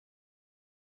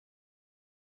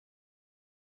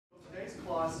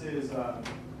class is a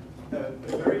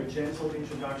very gentle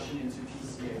introduction into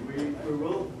PCA. We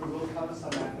will cover some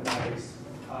mathematics,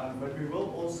 but we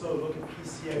will also look at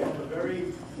PCA from a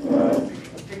very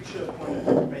big picture point of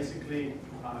view, basically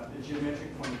a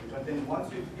geometric point of view. But then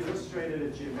once we've illustrated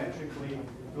it geometrically,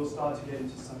 we'll start to get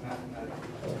into some mathematical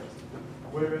context.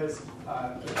 Whereas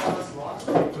the class last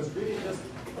week was really just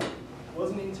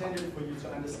wasn't intended for you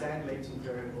to understand latent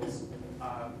variables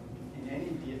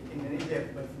in any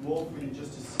depth, but more for you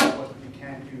just to see what you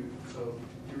can do. So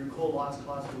if you recall last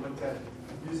class, we looked at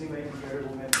using latent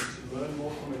variable methods to learn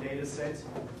more from a data set,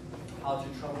 how to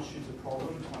troubleshoot a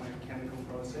problem on a chemical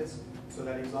process. So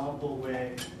that example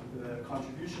where the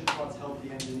contribution plots helped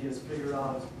the engineers figure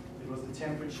out it was the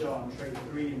temperature on tray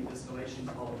 3 in the distillation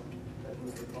column that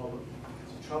was the problem.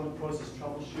 So process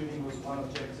troubleshooting was one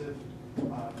objective.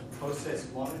 Process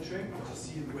monitoring to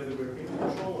see whether we're in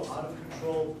control or out of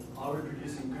control. Are we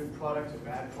producing good product or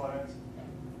bad product?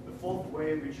 The fourth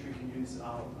way in which we can use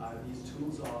these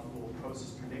tools are for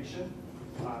process prediction.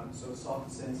 So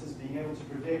soft sensors, being able to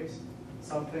predict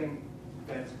something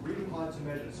that's really hard to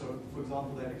measure. So for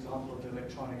example, that example of the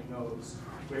electronic nose,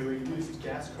 where we used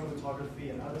gas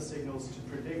chromatography and other signals to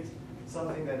predict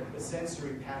something that a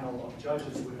sensory panel of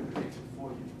judges would have predicted for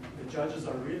you. The judges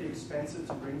are really expensive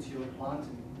to bring to your plant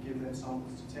and give them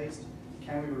samples to taste.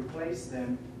 Can we replace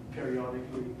them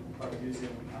periodically by using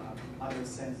other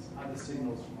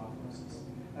signals from our process?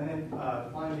 And then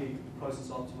finally, process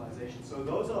optimization. So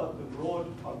those are the broad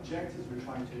objectives we're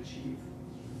trying to achieve.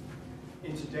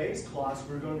 In today's class,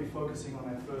 we're going to be focusing on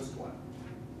that first one,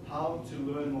 how to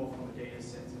learn more from a data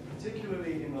set. And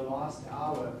particularly in the last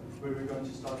hour, where we're going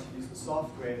to start to use the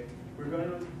software, we're going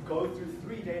to go through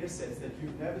 3 data sets that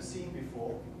you've never seen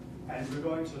before, and we're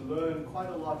going to learn quite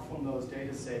a lot from those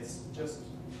data sets just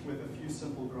with a few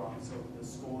simple graphs of the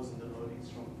scores and the loadings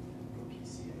from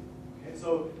PCA. Okay,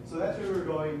 so that's where we're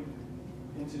going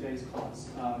in today's class.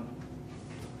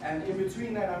 And in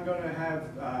between that, I'm going to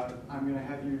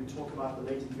have you talk about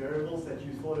the latent variables that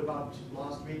you thought about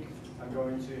last week. I'm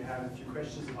going to have a few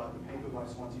questions about the paper by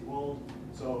Swansea World.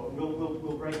 So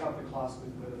we'll break up the class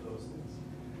with those things.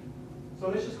 So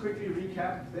let's just quickly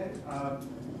recap then.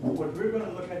 What we're going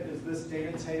to look at is this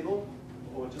data table,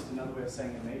 or just another way of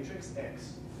saying a matrix,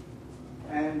 X.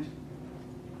 And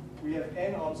we have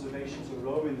n observations, or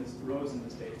rows in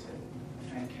this data table,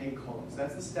 and k columns.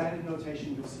 That's the standard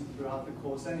notation you'll see throughout the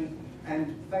course. And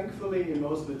thankfully, in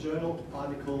most of the journal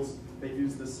articles, they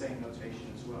use the same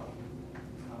notation as well.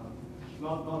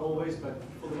 Not always, but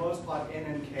for the most part, n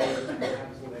and k and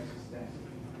capital X is standard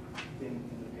in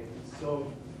the papers.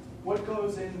 So what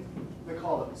goes in the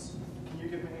columns? Can you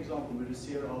give me an example, Mudis,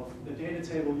 here of the data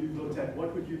table you've looked at?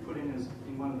 What would you put in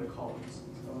one of the columns?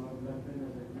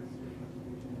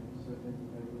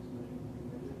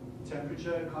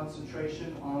 Temperature,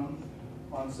 concentration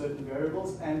on certain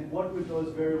variables, and what would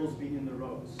those variables be in the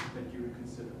rows that you would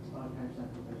consider?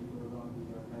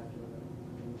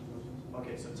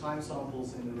 Okay, so time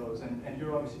samples in the rows, and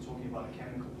you're obviously talking about a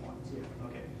chemical plant. Yeah.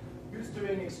 Okay. Who's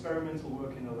doing experimental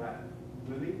work in the lab?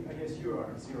 Lily? I guess you are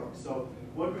at Xerox. So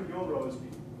what would your rows be?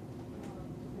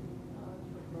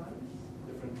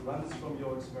 Different runs from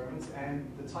your experiments, and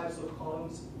the types of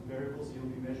columns, variables you'll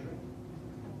be measuring?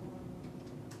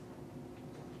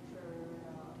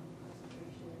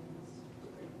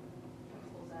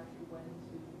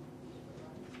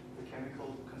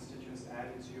 Chemical constituents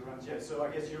added to your runs. Yeah, so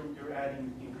I guess you're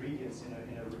adding ingredients in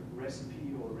a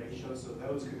recipe or ratio, so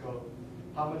those could go,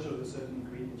 how much of a certain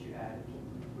ingredient you added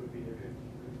would be a good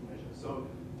measure. So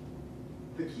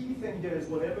the key thing here is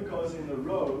whatever goes in the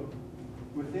row,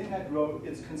 within that row,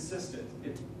 it's consistent.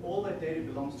 All that data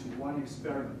belongs to one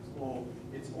experiment, or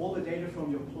it's all the data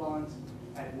from your plant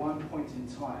at one point in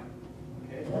time.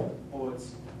 Okay? Or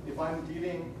it's, if I'm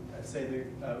dealing, say,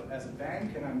 as a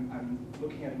bank, and I'm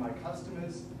looking at my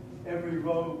customers, every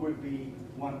row would be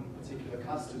one particular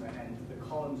customer, and the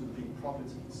columns would be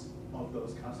properties of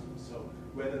those customers. So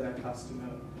whether that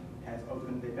customer has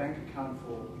opened their bank account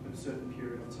for a certain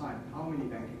period of time, how many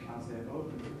bank accounts they have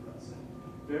opened with us, and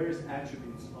various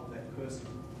attributes of that person.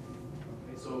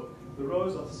 Okay, so the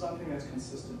rows are something that's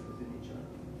consistent within each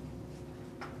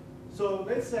other. So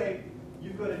let's say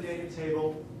you've got a data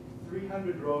table,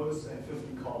 300 rows and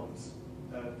 50 columns,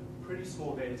 a pretty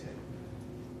small data table.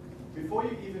 Before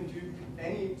you even do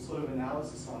any sort of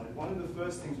analysis on it, one of the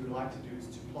first things we like to do is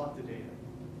to plot the data.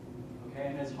 Okay,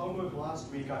 and as homework last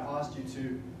week, I asked you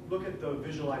to look at the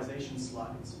visualization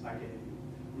slides I gave you.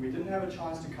 We didn't have a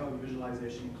chance to cover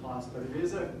visualization in class, but it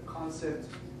is a concept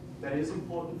that is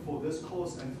important for this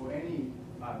course and for any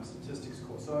statistics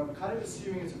course. So I'm kind of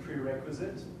assuming it's a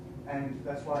prerequisite, And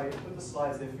that's why I put the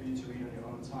slides there for you to read on your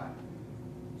own time.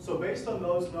 So based on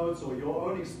those notes or your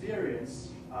own experience,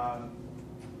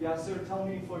 yeah, so tell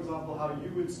me, for example, how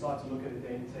you would start to look at a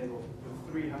data table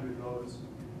with 300 rows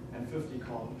and 50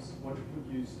 columns. What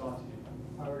would you start to do?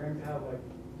 We're going to have like,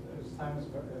 time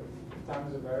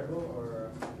is a variable,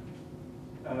 or?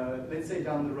 Let's say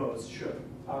down the rows, sure.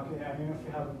 Okay, I mean, if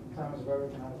we have time as a variable,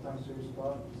 we can have a time series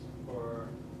plot, or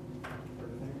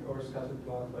scattered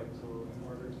plot, like, so in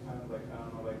order to kind of like, I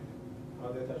don't know, like, how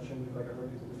data change like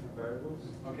according to different variables.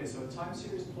 Okay, so a time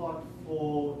series plot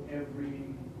for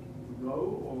every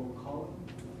row or column?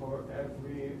 For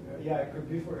every, yeah, it could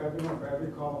be for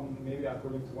every column, maybe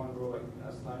according to one row, like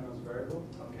as time as variable.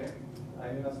 Okay.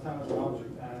 I mean, as time as an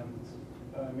object,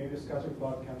 and maybe a scatter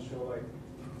plot can show like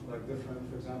different.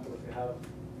 For example, if you have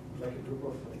like a group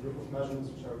of measurements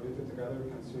which are related together, we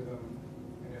can see them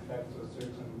in effect to a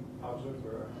certain object.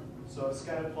 Or so a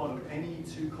scatter plot of any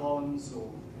two columns, or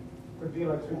could be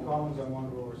like 3 columns and 1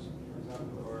 row, for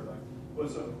example, or like. Well,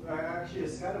 so actually a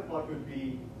scatter plot would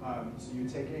be, so you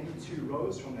take any 2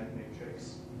 rows from that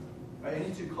matrix,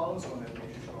 any 2 columns from that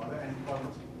matrix rather, and plot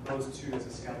those 2 as a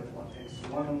scatter plot.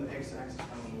 One on the x-axis,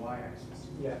 one on the y-axis.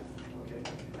 Yeah. Okay.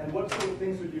 And what sort of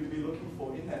things would you be looking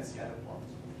for in that scatter plot?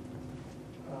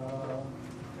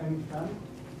 Any kind?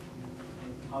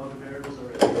 How the variables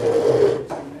are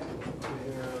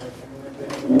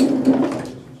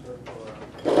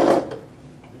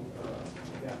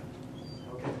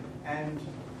And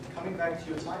coming back to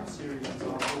your time series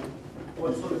example,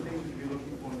 what sort of things would you be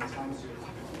looking for in the time series?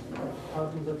 How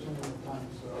things are changing with time.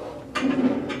 So,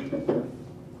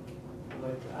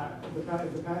 like,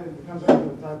 it depends on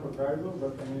the type of variable,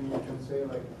 but I mean, you can say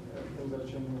like things are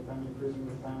changing with time, increasing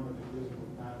with time, or decreasing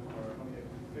with time, or. Okay,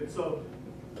 good. So,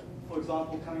 for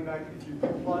example, coming back, if you're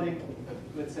plotting,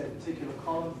 let's say a particular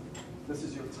column, this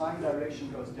is your time direction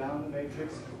goes down the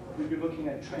matrix. We'd be looking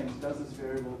at trends. Does this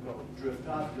variable drift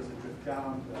up? Does it drift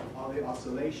down? Are there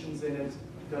oscillations in it?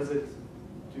 Does it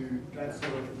do that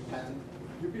sort of pattern?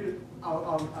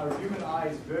 Our human eye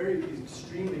is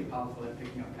extremely powerful at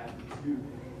picking up patterns. You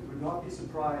would not be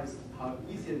surprised how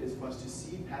easy it is for us to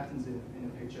see patterns in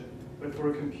a picture. But for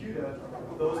a computer,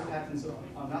 those patterns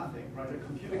are nothing, right? A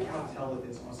computer cannot tell that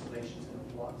there's oscillations in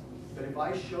a plot. But if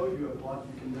I show you a plot,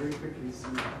 you can very quickly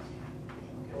see that.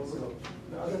 Okay, so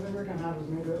the other thing we can have is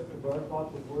maybe a bar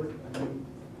plot would work, and then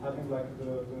having like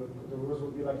the rows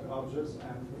would be like objects,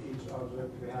 and for each object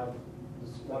we have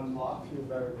this one plot, few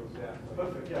variables. Yeah.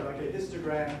 Perfect. Yeah, like a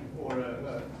histogram or on a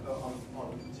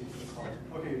particular column.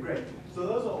 Okay, great. So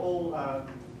those are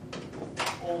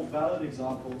all valid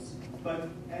examples. But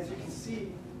as you can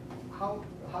see, how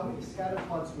many scatter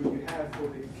plots would you have for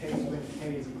the case when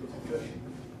k is equal to 50?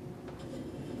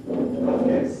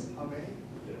 Guess how many?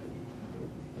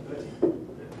 30? 50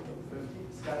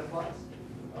 scatter plots?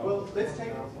 Well, let's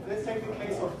take the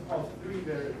case of 3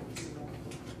 variables.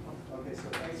 Okay, so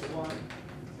x1,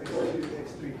 x2,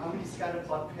 x3. How many scatter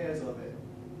plot pairs are there?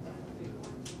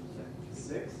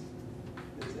 6.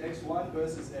 There's x1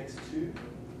 versus x2,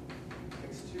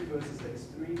 x2 versus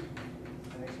x3,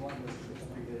 and x1 versus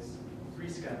x3. There's 3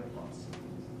 scatter plots.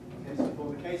 Okay, so for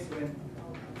the case when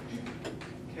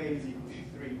k is equal to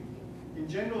 3, in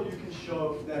general you can show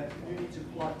that you need to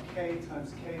plot k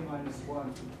times k minus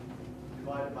 1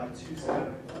 divided by 2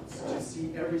 scatter plots to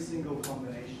see every single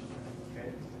combination. Okay,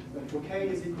 but for k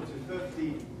is equal to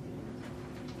 50,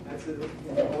 that's in the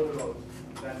order of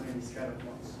that many scatter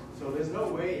plots. So there's no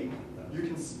way you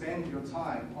can spend your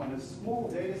time on a small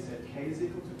data set, k is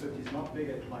equal to 50, is not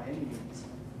big by any means,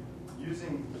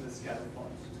 using the scatter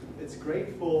plot. It's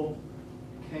great for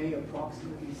k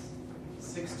approximately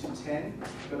 6 to 10,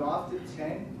 but after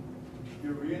 10,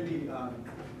 you're really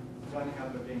running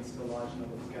up against a large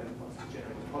number of scatter plots to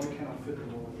generate. You probably cannot fit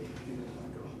them all in the computer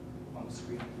on the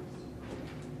screen.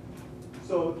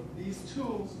 So these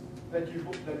tools that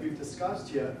we've discussed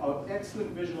here are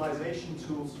excellent visualization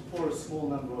tools for a small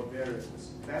number of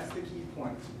variables. That's the key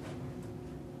point.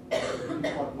 You can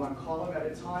plot one column at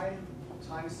a time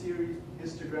series,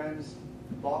 histograms,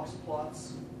 box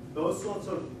plots. Those sorts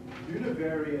of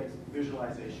univariate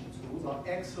visualization tools are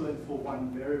excellent for one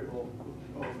variable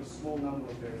or a small number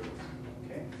of variables.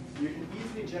 Okay? You can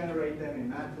easily generate them in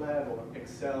MATLAB or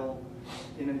Excel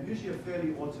in usually a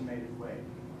fairly automated way.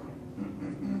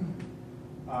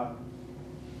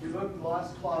 We looked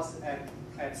last class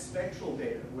at spectral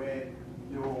data, where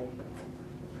your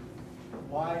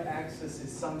y-axis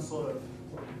is some sort of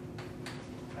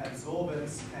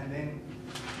absorbance, and then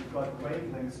you've got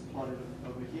wavelengths plotted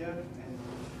over here, and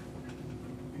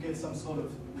you get some sort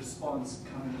of response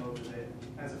coming over there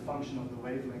as a function of the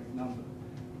wavelength number.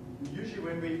 usually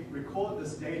when we record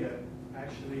this data,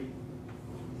 actually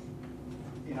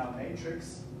in our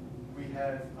matrix, we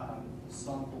have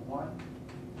sample 1,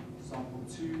 sample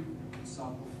 2,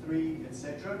 sample 3,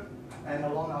 etc. And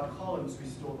along our columns, we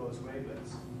store those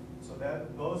wavelengths. So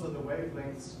those are the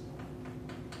wavelengths,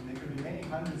 and there could be many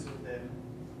hundreds of them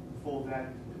for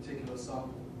that particular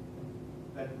sample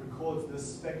that records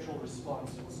this spectral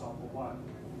response for sample 1.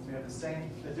 We have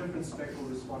a different spectral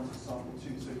response for sample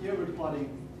 2. So here we're plotting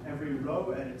every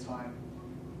row at a time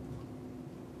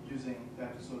using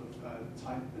that sort of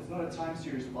time. It's not a time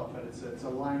series plot, but it's a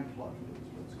line plot, is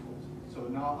what it's called. So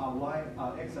now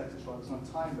our x-axis plot is not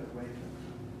time, but wavelength.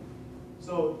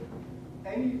 So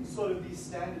any sort of these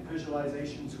standard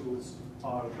visualization tools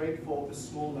are great for a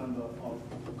small number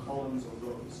of columns or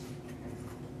rows.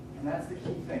 And that's the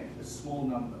key thing, a small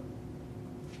number.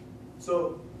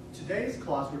 So today's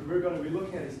class, what we're going to be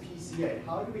looking at is PCA.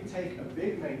 How do we take a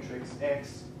big matrix,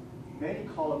 X, many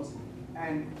columns,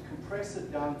 and compress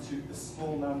it down to a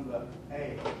small number,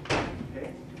 A?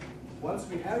 Okay? Once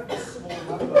we have this small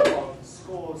number of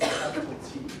scores, capital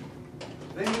T,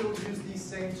 then we'll use these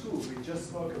same tools we just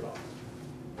spoke about.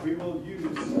 We will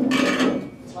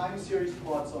use time series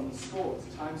plots on the scores,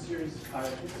 time series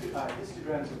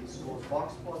histograms of the scores,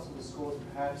 box plots of the scores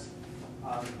perhaps,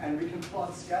 and we can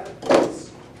plot scatter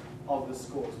plots of the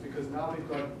scores, because now we've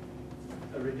got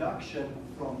a reduction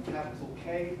from capital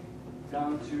K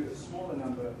down to a smaller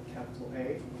number, capital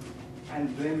A,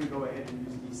 and then we go ahead and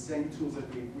use these same tools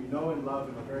that we know and love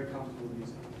and are very comfortable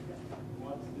using.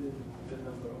 What's the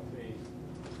number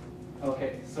of A?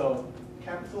 Okay, so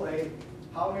capital A,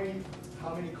 how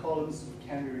many columns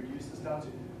can we reduce this down to?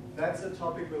 That's a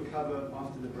topic we'll cover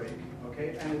after the break,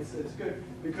 okay? And it's good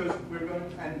because we're going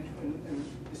to, and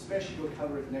especially we'll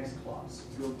cover it next class.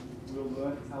 We'll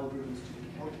learn algorithms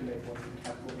to calculate what the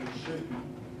capital A should be.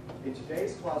 In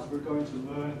today's class, we're going to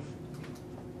learn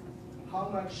how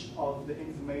much of the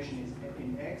information is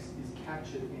in X is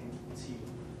captured in T.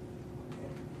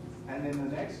 Okay? And then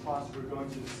the next class, we're going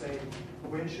to say,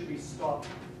 when should we stop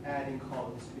adding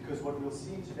columns? Because what we'll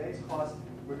see in today's class,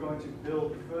 we're going to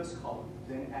build the first column,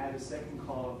 then add a second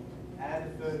column, add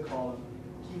a third column,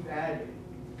 keep adding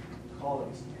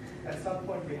columns. At some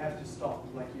point, we have to stop,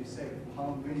 like you say.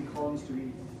 How many columns do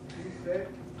we do there?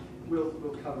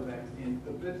 We'll cover that in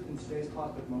a bit in today's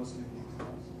class, but mostly in the next class.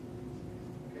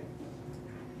 Okay.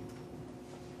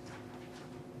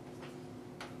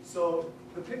 So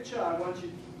the picture I want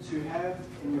you to have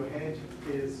in your head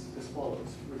is as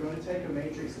follows. We're going to take a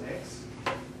matrix X,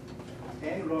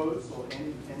 n rows or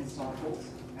n samples,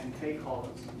 and k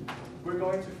columns. We're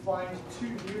going to find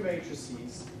two new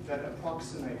matrices that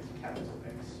approximate capital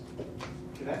X.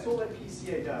 Okay, that's all that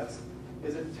PCA does,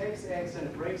 is it takes X and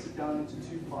it breaks it down into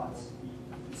two parts.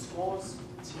 It scores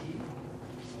T,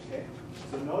 okay?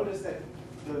 So notice that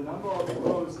the number of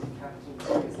rows in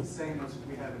capital T is the same as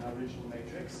we have in our original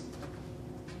matrix.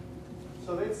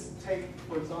 So let's take,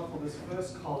 for example, this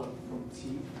first column from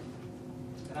T,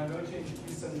 and I'm going to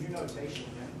introduce some new notation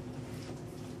here.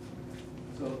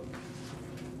 So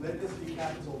let this be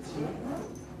capital T,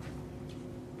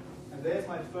 and there's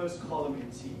my first column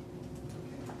in T.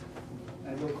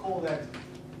 And we'll call that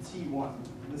T1.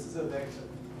 This is a vector,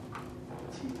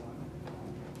 T1.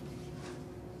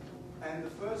 And the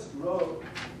first row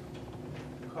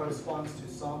corresponds to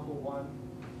sample 1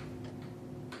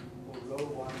 or row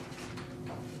 1.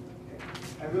 Okay.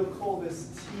 And we'll call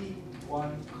this T1,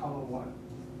 comma 1.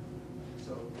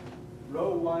 So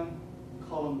row 1,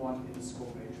 column 1 in the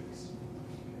score matrix.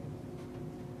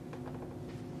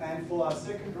 Okay. And for our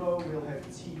second row, we'll have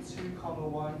T2, comma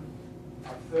 1.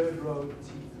 Our third row,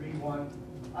 T3, 1,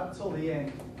 up till the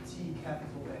end, T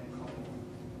capital N, comma 1.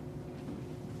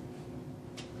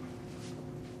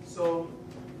 So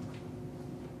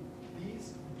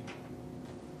these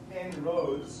n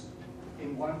rows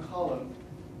in one column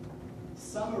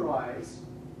summarize,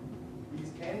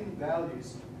 these n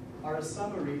values are a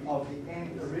summary of the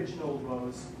n original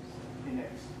rows in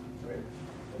X. Right?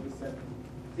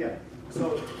 Yeah.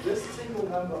 So this single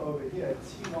number over here,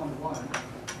 T11,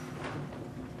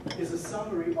 is a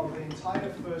summary of the entire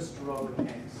first row in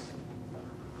X.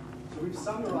 So we've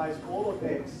summarized all of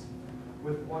X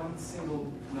with one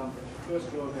single number.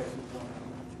 First row of X with one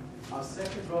number. Our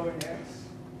second row in X,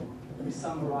 we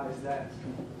summarize that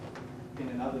in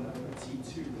another number,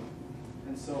 T2,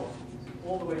 and so on,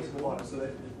 all the way to the bottom. So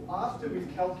that after we've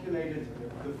calculated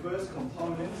the first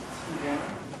component, Tn,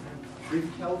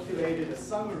 we've calculated a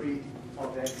summary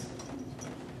of X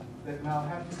that now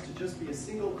happens to just be a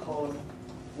single column,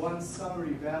 one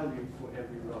summary value for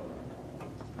every row.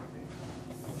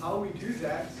 Okay. How we do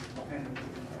that and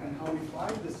how we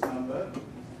find this number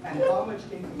and how much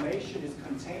information is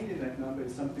contained in that number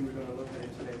is something we're going to look at in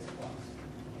today's class.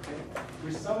 Okay?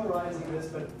 We're summarizing this,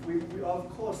 but we are, of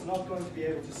course, not going to be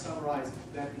able to summarize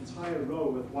that entire row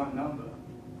with one number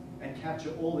and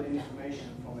capture all the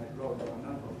information from that row with one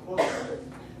number. Of course not.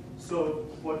 So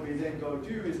what we then go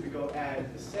do is we go add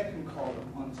a second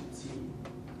column onto T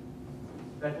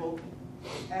that will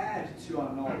add to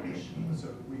our knowledge. So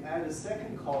we add a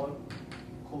second column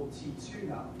called T2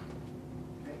 now.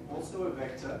 Okay? Also a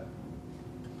vector,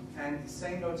 and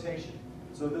same notation.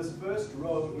 So this first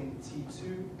row in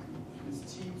T2 is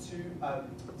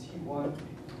T1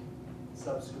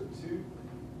 subscript 2,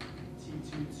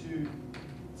 T22,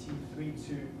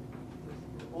 T32,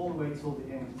 all the way till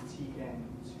the end, Tn2.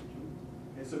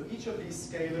 Okay, so each of these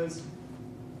scalars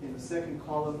in the second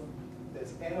column,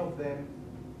 there's n of them,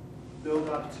 build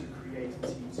up to create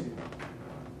T2. Okay,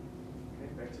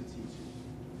 vector T2.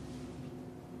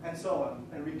 And so on.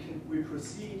 And we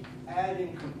proceed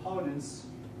adding components.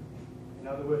 In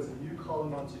other words, a new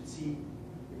column onto T.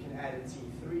 We can add a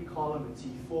T3 column, a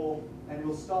T4, and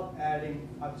we'll stop adding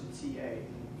up to TA.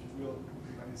 We'll,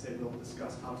 like I said, we'll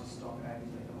discuss how to stop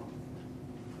adding later on.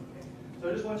 Okay. So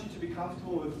I just want you to be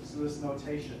comfortable with this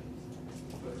notation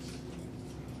first.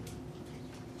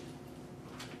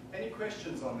 Any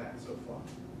questions on that so far?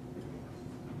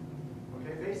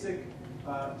 Okay, basic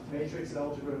matrix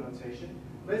algebra notation.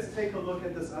 Let's take a look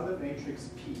at this other matrix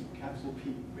P, capital P,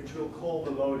 which we'll call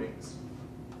the loadings.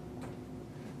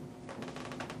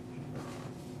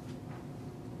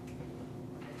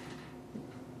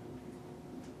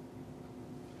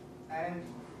 And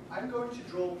I'm going to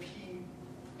draw P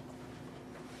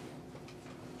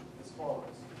as follows.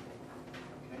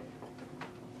 Okay.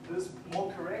 This,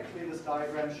 more correctly, this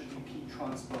diagram should be P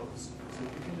transpose. So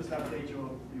if you can just update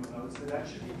your notes, so that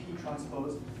should be P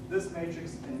transpose. This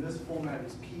matrix in this format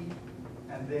is P,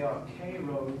 and there are K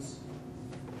rows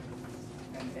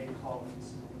and A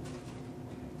columns.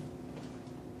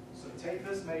 So take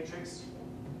this matrix,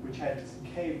 which has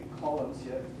K columns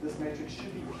here. This matrix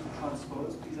should be P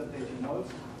transpose. Please update your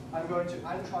notes. I'm going to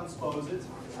untranspose it.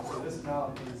 So this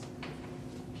now is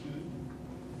P.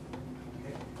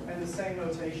 Okay. And the same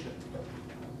notation.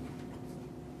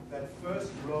 That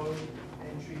first row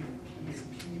entry in P is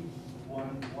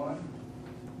P11.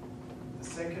 The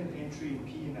second entry in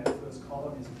P in that first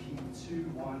column is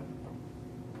P21,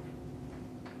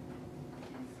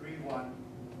 P31,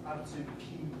 up to P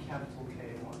capital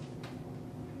K1.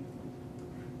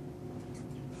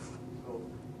 So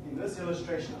in this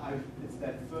illustration, it's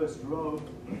that first row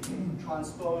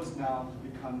transposed now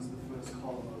becomes the first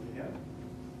column over here.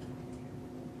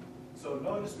 So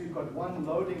notice we've got one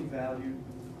loading value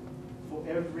for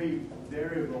every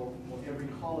variable or every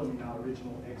column in our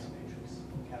original X matrix,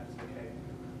 capital K.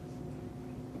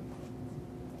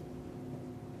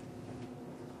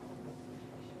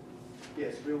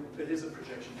 Yes, it is a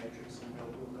projection matrix, and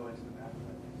we'll go into the math of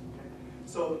that. Okay.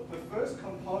 So the first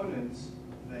component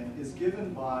then is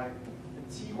given by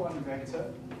a T1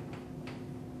 vector,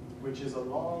 which is a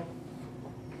long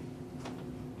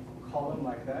column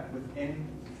like that with n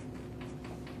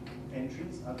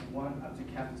entries, up to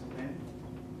capital N.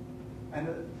 And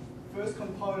the first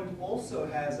component also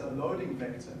has a loading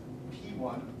vector,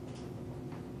 P1.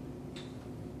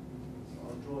 So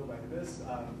I'll draw it like this.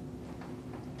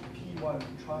 P1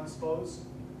 transpose,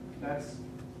 that's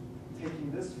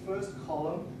taking this first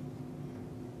column,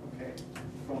 okay,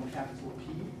 from capital P,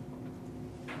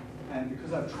 and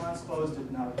because I've transposed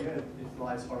it now here, it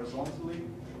lies horizontally.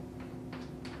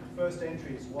 First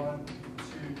entry is 1,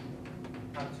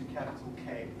 2, up to capital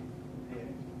K here.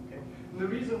 Okay. And the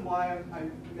reason why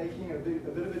I'm making a bit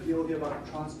of a deal here about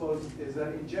transpose is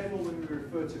that in general, when we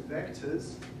refer to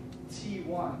vectors,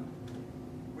 T1,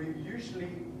 we usually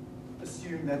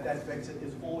assume that that vector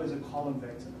is always a column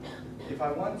vector. If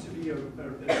I want to be a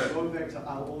row vector,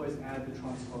 I'll always add the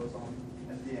transpose on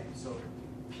at the end. So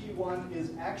P1 is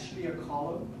actually a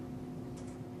column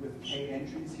with K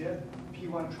entries here.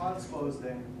 P1 transpose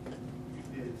then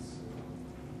is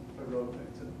a row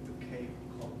vector with K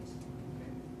columns.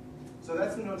 Okay. So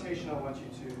that's the notation I want you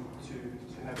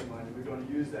to have in mind. We're going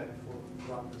to use that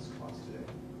throughout this class today.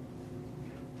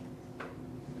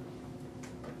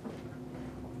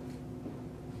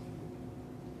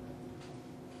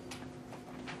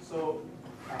 So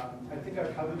I think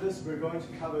I've covered this. We're going to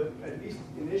cover, at least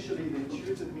initially, the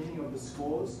intuitive meaning of the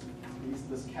scores,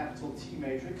 this capital T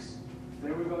matrix.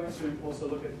 Then we're going to also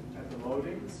look at the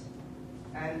loadings.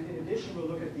 And in addition, we'll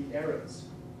look at the errors.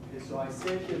 Okay, so I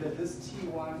said here that this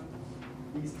T1,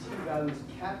 these T values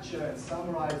capture and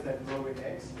summarize that row in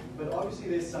X, but obviously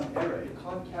there's some error. It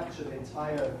can't capture the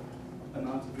entire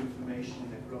amount of information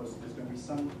that grows. There's going to be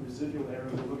some residual error.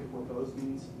 We'll look at what those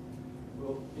means.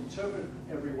 We'll interpret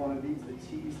every one of these, the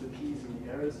T's, the P's, and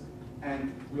the errors,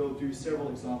 and we'll do several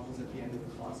examples at the end of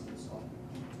the class and so on.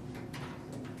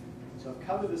 So I've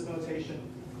covered this notation.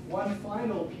 One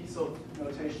final piece of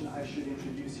notation I should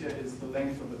introduce here is the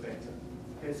length of the vector.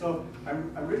 Okay, so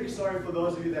I'm really sorry for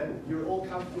those of you that you're all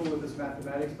comfortable with this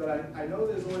mathematics, but I know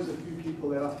there's always a few people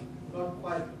that are not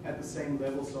quite at the same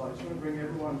level, so I just want to bring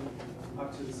everyone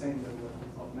up to the same level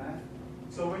of math.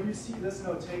 So when you see this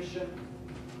notation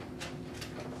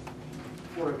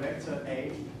for a vector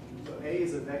A, so A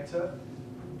is a vector,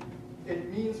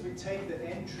 it means we take the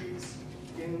entries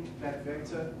in that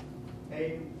vector,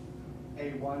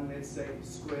 A1, let's say,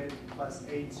 squared plus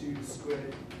A2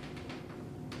 squared.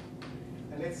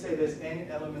 And let's say there's n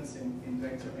elements in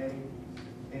vector A,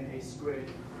 n A squared,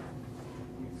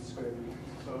 square root.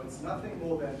 So it's nothing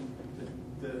more than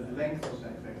the length of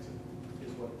that vector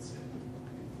is what it said.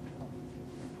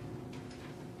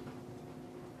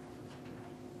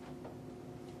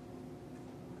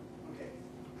 Okay.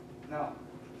 Now,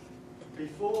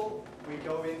 before we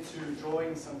go into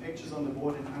drawing some pictures on the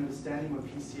board and understanding what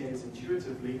PCA is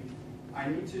intuitively, I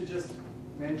need to just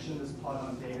mention this part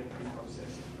on data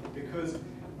preprocessing, because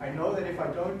I know that if I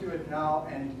don't do it now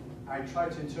and I try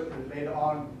to interpret it later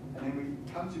on, and then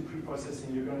we come to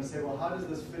preprocessing, you're going to say, well, how does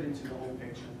this fit into the whole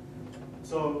picture?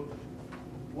 So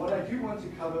what I do want to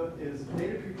cover is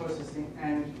data preprocessing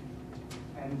and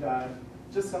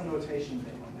just some notation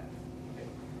thing on that. Okay.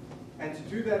 And to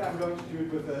do that, I'm going to do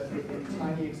it with a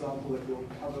tiny example that we'll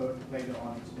cover later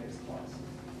on in today's class.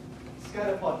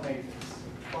 Scatterplot matrix,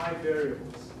 5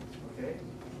 variables. Okay?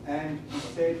 And we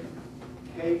said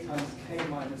k times k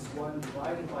minus 1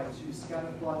 divided by 2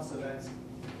 scatterplots, so that's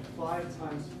 5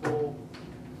 times 4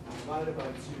 divided by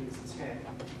 2 is 10.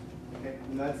 Okay?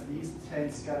 And that's these 10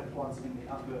 scatterplots in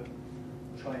the upper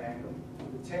triangle.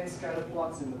 The 10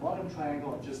 scatterplots in the bottom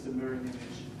triangle are just a mirror image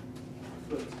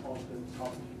flipped off the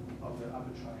top of the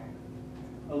upper triangle.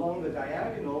 Along the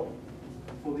diagonal,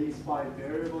 for these 5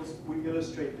 variables, we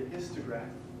illustrate the histogram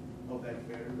of that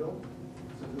variable.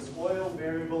 So this oil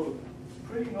variable,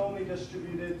 pretty normally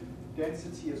distributed,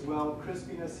 density as well.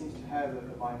 Crispiness seems to have a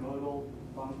bimodal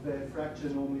bump there. Fracture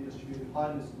normally distributed,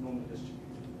 hardness normally distributed.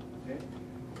 Okay?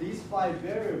 These 5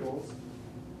 variables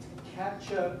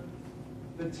capture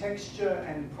the texture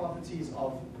and properties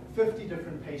of 50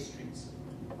 different pastries.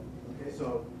 Okay,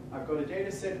 so I've got a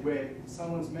data set where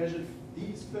someone's measured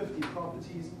these 50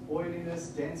 properties: oiliness,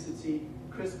 density,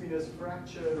 crispiness,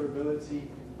 fracturability,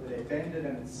 where they bend it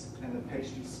and the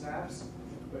pastry snaps.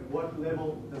 But what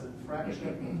level does it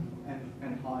fracture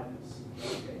and hardness?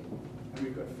 Okay, and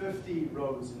we've got 50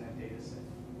 rows in that data set.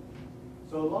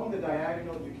 So along the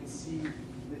diagonal, you can see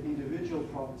the individual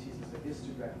properties as a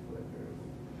histogram for that variable.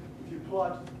 If you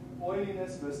plot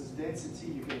oiliness versus density,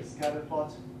 you get a scatter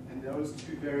plot, and those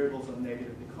 2 variables are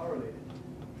negatively correlated.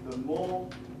 The more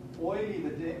oily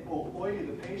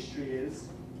the pastry is,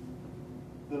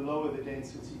 the lower the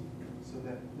density. So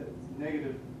that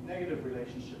negative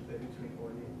relationship there between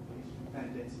oily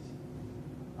and density.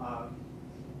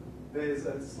 There's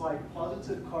a slight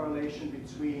positive correlation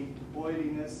between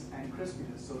oiliness and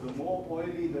crispiness. So the more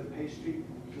oily the pastry,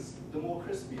 the more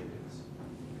crispy it is.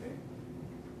 Okay?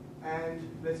 And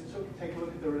let's take a look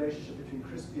at the relationship between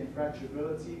crispy and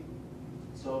fracturability.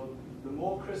 So the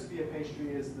more crispy a pastry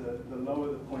is, the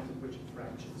lower the point at which it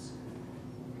fractures.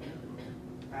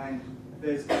 And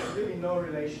there's really no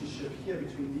relationship here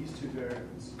between these 2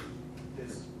 variables.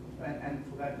 And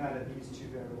for that matter, these 2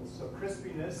 variables. So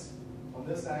crispiness on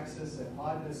this axis and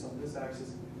hardness on this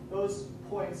axis, those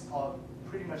points are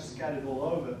pretty much scattered all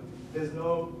over. There's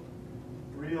no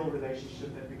real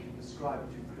relationship that we can describe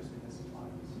between crispiness and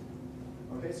hardness.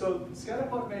 Okay, so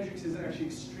scatterplot matrix is actually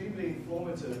extremely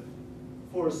informative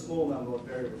for a small number of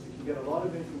variables. You can get a lot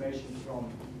of information from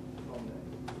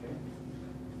that. Okay?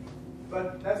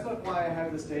 But that's not why I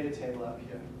have this data table up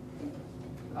here.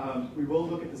 We will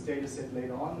look at this data set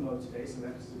later on though today, so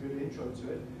that's a good intro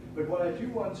to it. But what I do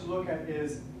want to look at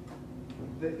is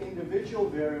the individual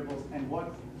variables and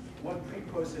what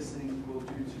preprocessing will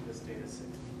do to this data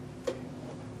set.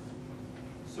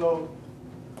 So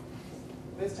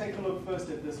let's take a look first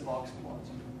at this box plot.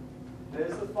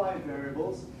 There's the 5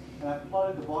 variables, and I've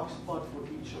plotted the box plot for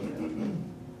each of them.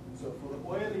 So for the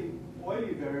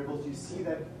oily variables, you see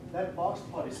that that box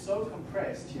plot is so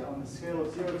compressed here on the scale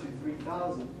of 0 to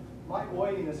 3,000. My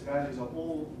oiliness values are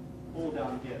all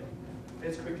down here.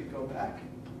 Let's quickly go back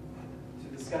to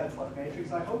the scatterplot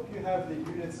matrix. I hope you have the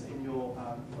units in your,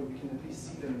 or you can at least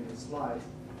see them in your slides.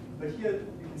 But here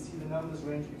you can see the numbers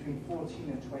range between 14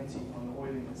 and 20 on the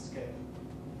oiliness scale.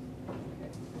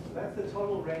 So that's the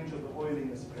total range of the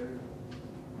oiliness variable.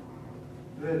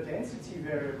 The density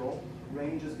variable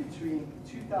ranges between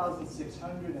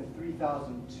 2,600 and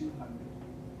 3,200,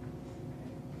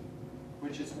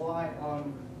 which is why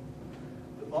on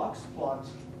the box plot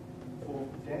for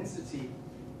density,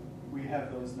 we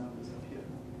have those numbers up here.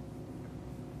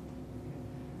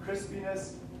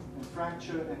 Crispiness and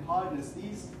fracture and hardness,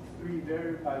 these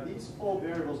four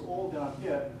variables all down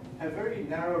here have very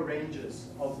narrow ranges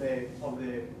of their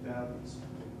values.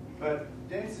 But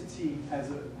density has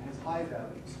high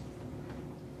values.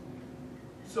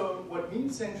 So what mean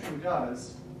centering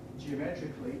does,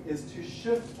 geometrically, is to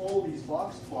shift all these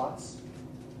box plots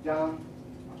down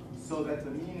so that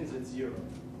the mean is at 0.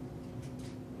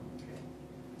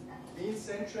 Okay. Mean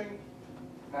centering,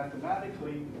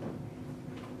 mathematically,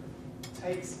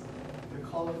 takes the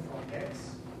column from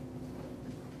X.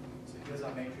 So here's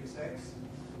our matrix X.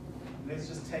 Let's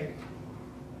just take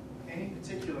any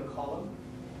particular column.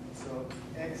 So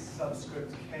X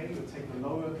subscript K, we'll take the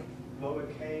lower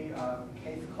K,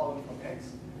 kth column from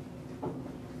X.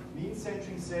 Mean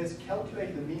centering says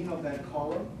calculate the mean of that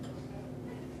column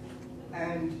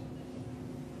and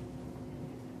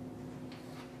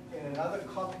in another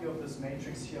copy of this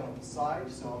matrix here on the side,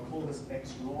 so I'll call this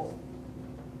X raw,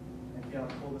 and here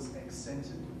I'll call this X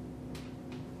centered.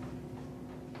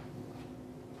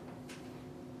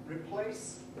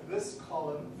 Replace this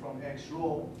column from X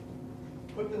raw,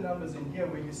 put the numbers in here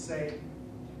where you say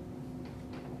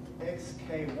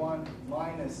xk1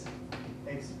 minus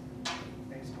x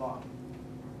bar.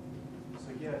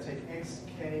 So here I take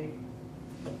xk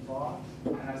bar,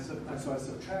 and so I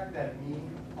subtract that mean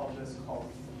of this column.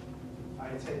 I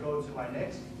go to my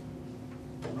next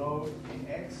row in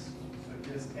X, so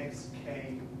here's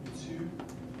xk2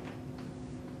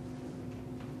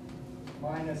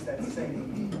 minus that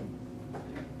same mean.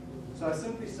 So I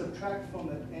simply subtract from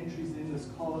the entries in this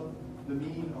column the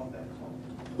mean of that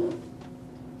column.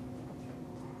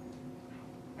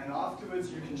 And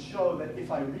afterwards you can show that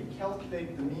if I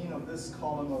recalculate the mean of this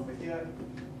column over here,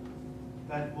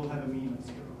 that will have a mean of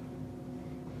 0.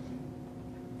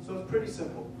 So it's pretty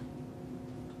simple.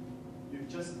 You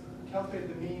just calculate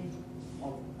the mean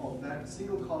of that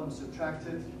single column, subtract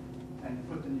it, and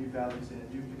put the new values in a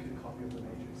duplicate copy of the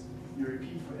matrix. You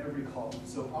repeat for every column.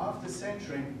 So after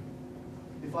centering,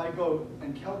 if I go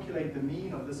and calculate the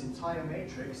mean of this entire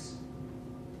matrix,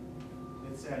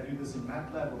 let's say I do this in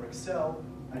MATLAB or Excel,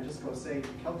 I just go say,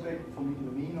 calculate for me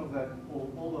the mean of that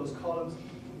all those columns,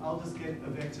 I'll just get a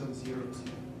vector of zeros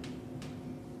here.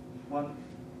 1,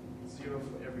 0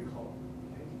 for every column.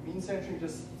 Okay? Mean centering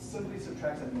just simply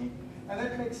subtracts that mean. And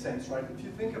that makes sense, right? If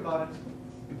you think about it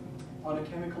on a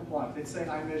chemical plant, let's say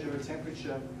I measure a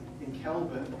temperature in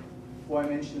Kelvin, or I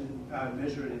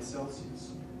measure it in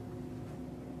Celsius.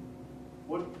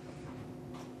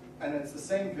 And it's the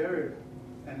same variable.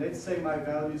 And let's say my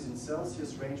values in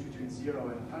Celsius range between 0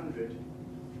 and 100.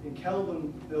 In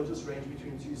Kelvin, they'll just range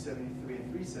between 273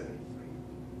 and 373.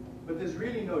 But there's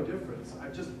really no difference.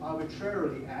 I've just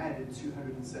arbitrarily added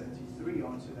 273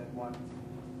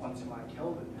 onto my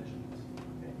Kelvin measurement.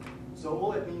 Okay? So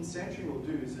all that mean centering will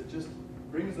do is it just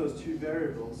brings those two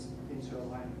variables into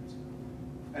alignment.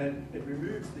 And it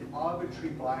removes the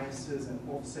arbitrary biases and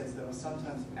offsets that are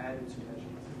sometimes added to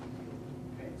measurements.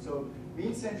 Okay? So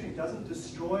mean centering doesn't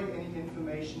destroy any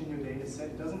information in your data set,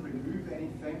 it doesn't remove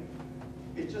anything.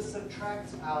 It just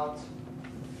subtracts out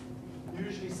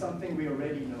usually something we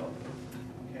already know,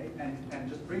 okay? And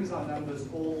just brings our numbers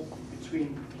all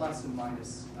between plus and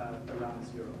minus around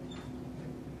 0. Okay?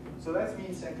 So that's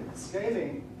mean centering.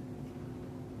 Scaling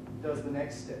does the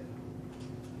next step.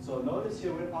 So notice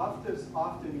here, when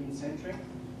after mean centering,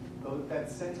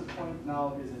 that center point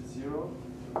now is at 0,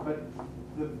 but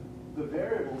the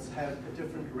variables have a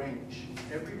different range.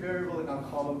 Every variable in our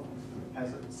column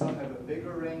some have a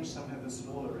bigger range, some have a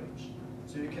smaller range.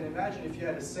 So you can imagine if you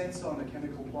had a sensor on a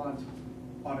chemical plant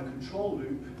on a control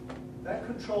loop, that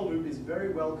control loop is very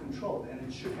well controlled and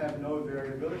it should have no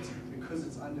variability because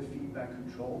it's under feedback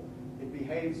control. It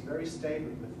behaves very stably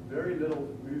with very little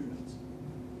movement.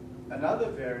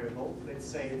 Another variable, let's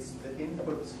say it's the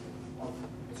input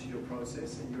to your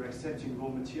process and you're accepting raw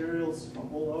materials from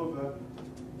all over.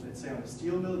 Let's say on a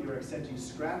steel mill, you're accepting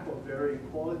scrap of varying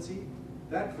quality.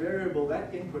 That variable,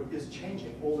 that input is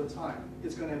changing all the time.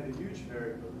 It's going to have a huge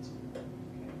variability. Okay?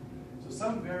 So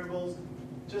some variables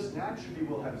just naturally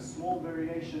will have small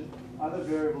variation. Other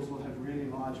variables will have really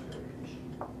large variation.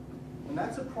 And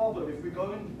that's a problem. If we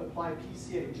go and apply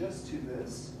PCA just to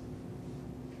this,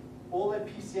 all that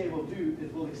PCA will do,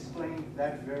 it will explain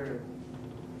that variable.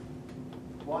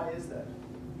 Why is that?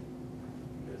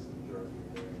 Because the majority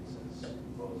of variances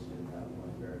goes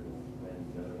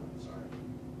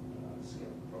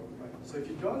So if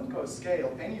you don't go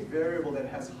scale, any variable that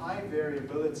has high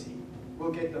variability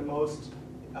will get the most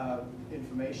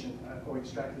information or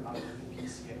extracted out of the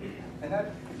PCA. And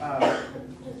that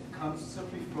comes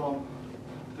simply from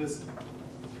this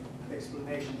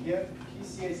explanation here.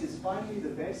 PCA says finally the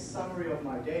best summary of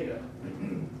my data.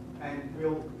 And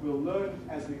we'll learn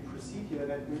as we proceed here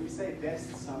that when we say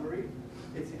best summary,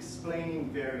 it's explaining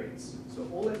variance. So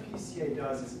all that PCA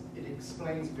does is it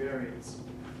explains variance.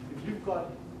 If you've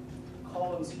got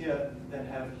columns here that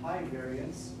have high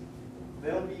variance,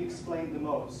 they'll be explained the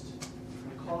most.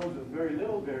 The columns with very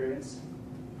little variance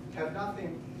have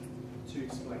nothing to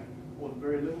explain, or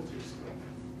very little to explain.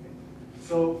 Okay?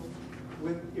 So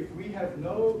if we have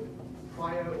no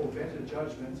prior or better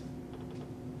judgment,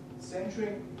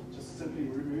 centering just simply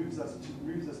moves us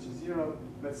to zero,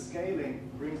 but scaling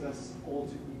brings us all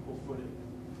to equal footing.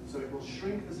 So it will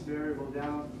shrink this variable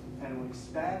down and will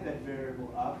expand that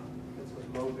variable up, that's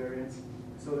with low variance,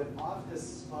 so that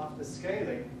after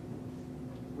scaling,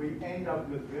 we end up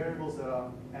with variables that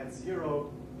are at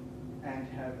zero and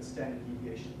have a standard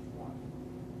deviation of 1.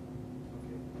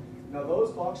 Okay. Now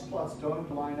those box plots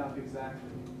don't line up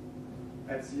exactly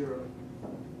at 0.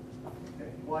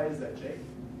 Okay. Why is that, Jake?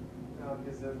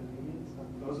 Because they're the medians.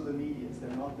 Those are the medians,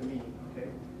 they're not the mean. Okay?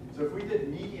 So if we did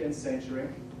median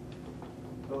centering,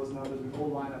 those numbers would all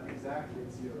line up exactly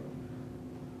at 0.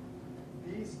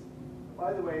 These,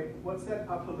 by the way, what's that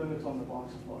upper limit on the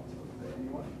box plot?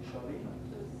 Anyone? Charlene?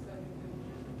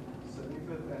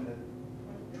 75th and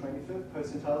the 25th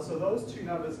percentile. So those two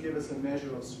numbers give us a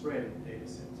measure of spread in the data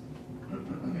set.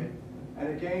 Okay? And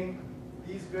again,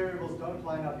 these variables don't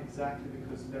line up exactly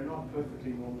because they're not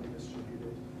perfectly normally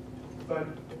distributed. But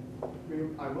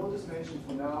I will just mention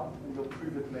for now, and we'll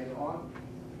prove it later on.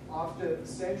 After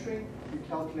centering, you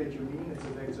calculate your mean, it's a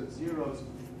vector of zeros.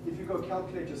 If you go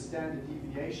calculate your standard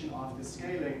deviation after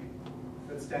scaling,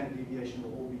 that standard deviation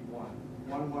will all be 1.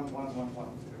 1, 1, 1, 1, 1 for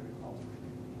every column.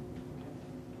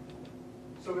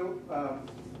 So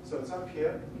so it's up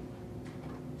here.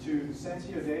 To center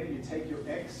your data, you take your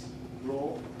x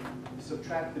row, you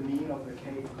subtract the mean of the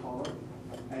k column,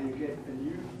 and you get a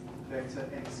new vector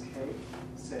xk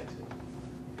centered.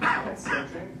 That's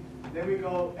centering. Then we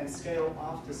go and scale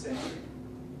after centering.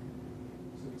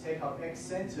 So we take our x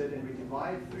centered and we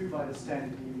divide through by the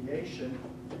standard deviation,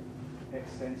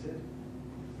 x centered.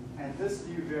 And this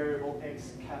new variable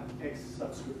x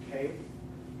subscript k,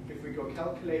 if we go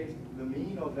calculate the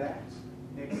mean of that,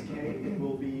 xk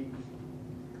will be,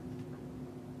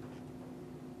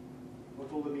 what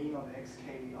will the mean of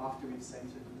xk be after we've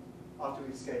centered, after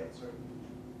we've scaled, sorry?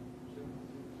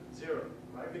 0,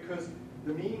 right? Because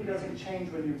the mean doesn't change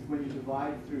when you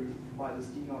divide through by this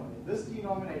denominator. This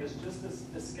denominator is just a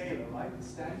scalar, right? The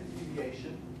standard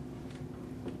deviation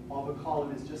of a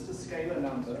column is just a scalar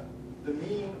number. The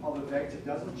mean of a vector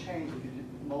doesn't change if you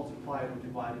multiply it or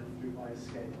divide it through by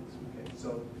scalars. Okay,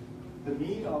 so the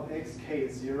mean of xk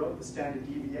is 0. The standard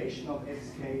deviation of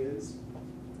xk is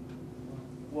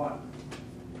 1.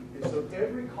 Okay, so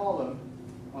every column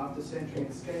after centering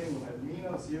and scaling will have mean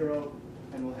of 0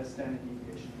 and will have standard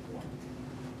deviation of 1.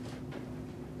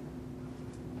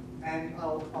 And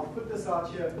I'll put this out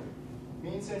here.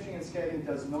 Mean centering and scaling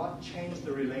does not change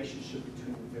the relationship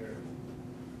between the variables.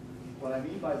 What I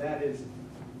mean by that is,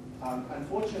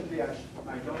 unfortunately, I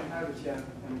don't have it here,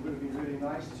 and it would be really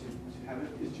nice to have it,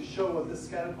 is to show what this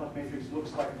scatter plot matrix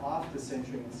looks like after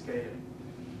centering and scaling.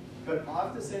 But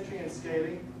after centering and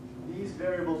scaling, these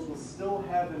variables will still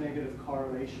have a negative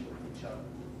correlation with each other.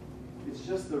 It's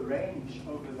just the range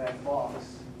over that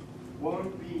box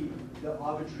won't be the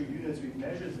arbitrary units we've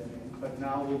measured them in, but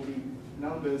now will be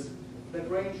numbers that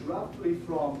range roughly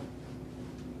from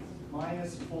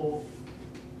 -4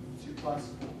 to +4.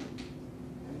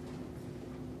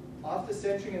 After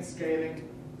centering and scaling,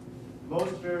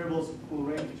 most variables will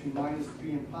range between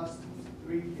 -3 and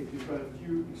 +3. If you've got a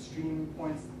few extreme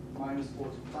points,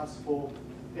 -4 to +4.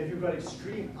 If you've got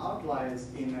extreme outliers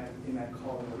in that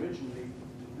column originally,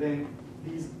 then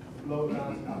these low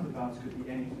bounds and upper bounds could be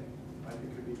anything. Right?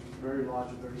 It could be very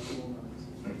large or very small numbers.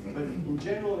 But in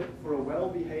general, for a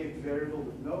well-behaved variable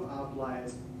with no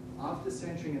outliers, after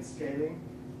centering and scaling,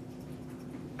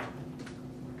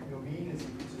 your mean is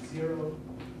equal to 0,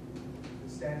 the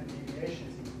standard deviation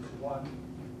is equal to 1,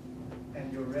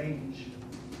 and your range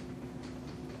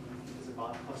is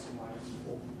about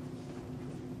 ±4.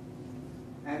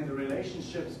 And the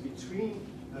relationships between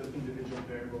the individual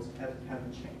variables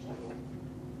haven't changed at all.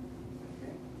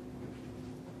 Okay?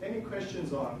 Any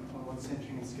questions on what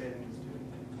centering and scaling is doing?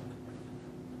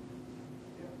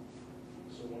 Yeah.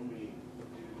 So when we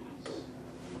do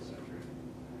these centering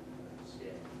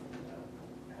scale,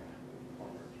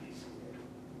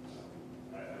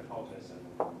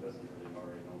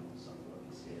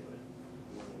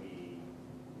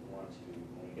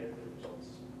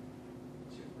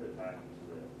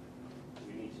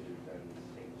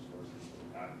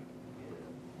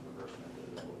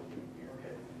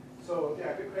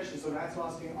 good question. So that's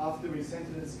asking, after we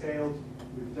centered and scaled,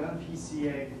 we've done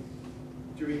PCA,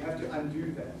 do we have to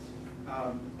undo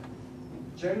that?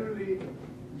 Generally,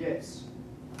 yes,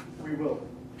 we will.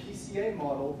 PCA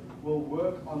model will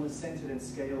work on the centered and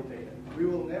scaled data. We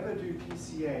will never do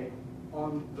PCA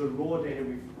on the raw data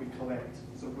we collect.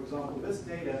 So for example, this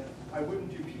data, I wouldn't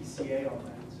do PCA on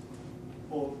that.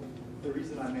 For the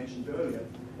reason I mentioned earlier,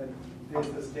 that there's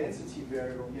this density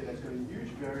variable here that's got a huge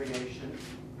variation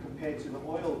compared to the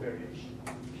oil variation.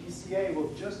 PCA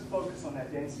will just focus on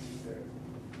that density variable.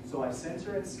 So I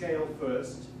center and scale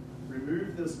first,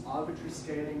 remove this arbitrary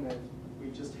scaling that we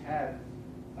just had.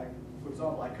 Like, for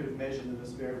example, I could have measured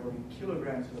this variable in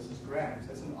kilograms versus grams.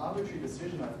 That's an arbitrary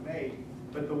decision I've made,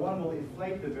 but the one will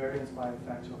inflate the variance by a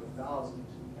factor of 1,000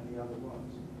 and the other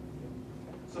won't.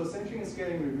 So centering and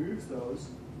scaling removes those.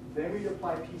 Then we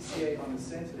apply PCA on the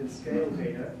centered and scaled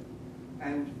data,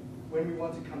 and when we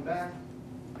want to come back,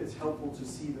 it's helpful to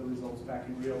see the results back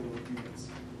in real world units.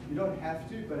 You don't have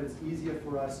to, but it's easier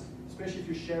for us, especially if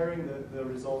you're sharing the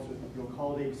results with your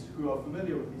colleagues who are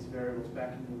familiar with these variables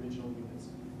back in the original units.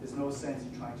 There's no sense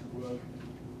in trying to work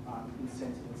in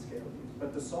centered and scaled units.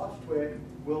 But the software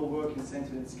will work in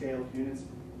centered and scaled units,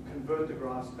 convert the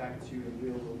graphs back to you in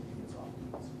real world units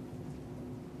afterwards.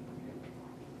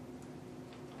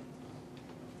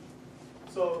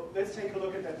 So let's take a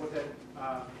look at that,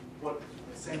 what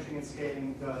centering and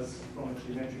scaling does from a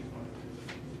geometric point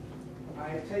of view.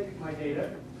 I take my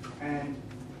data, and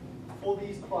for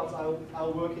these plots,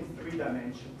 I'll work in 3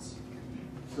 dimensions.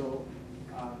 So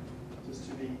just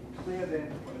to be clear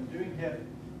then, what I'm doing here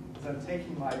is I'm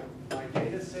taking my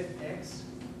data set X,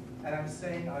 and I'm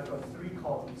saying I've got 3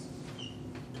 columns,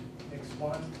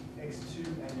 X1, X2,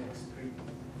 and X3.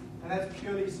 And that's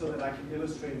purely so that I can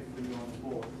illustrate it for you on the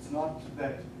board. It's not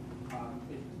that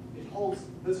it holds,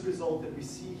 this result that we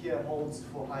see here holds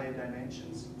for higher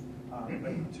dimensions.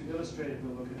 But to illustrate it,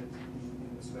 we'll look at it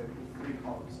in this way with 3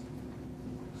 columns.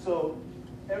 So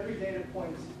every data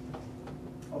point,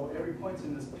 or every point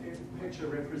in this picture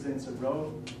represents a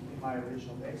row in my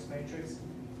original X matrix.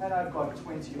 And I've got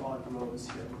 20 odd rows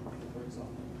here, for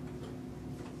example.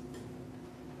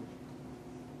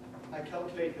 I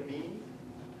calculate the mean.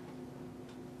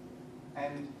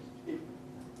 And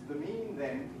the mean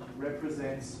then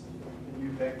represents a new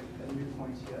vector, a new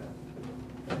point here.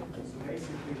 So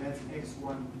basically that's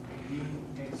x1 mean,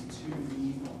 x2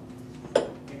 mean,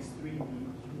 x3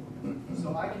 mean.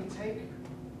 So I can take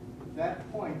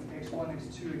that point, x1,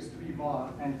 x2, x3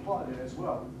 bar, and plot it as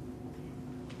well.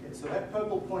 Okay, so that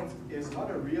purple point is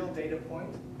not a real data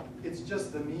point, it's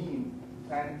just the mean,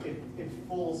 and it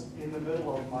falls in the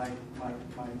middle of my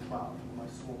cloud, my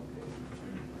swarm data.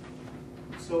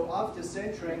 So after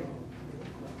centering,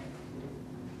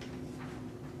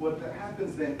 what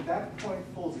happens then, that point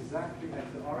falls exactly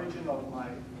at the origin of my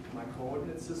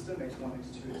coordinate system, x1,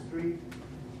 x2, x3,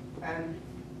 and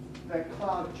that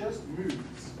cloud just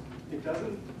moves. It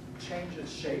doesn't change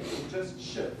its shape, it just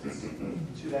shifts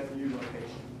to that new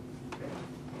location. Okay.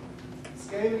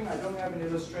 Scaling, I don't have an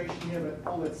illustration here, but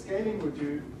all that scaling would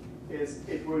do is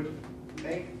it would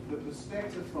make the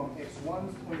perspective from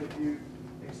x1's point of view,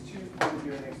 x2's point of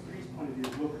view, and x3's point of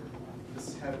view look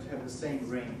to have the same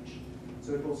range.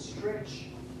 So it will stretch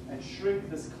and shrink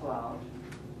this cloud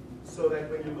so that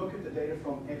when you look at the data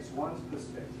from x1's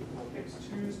perspective or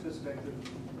x2's perspective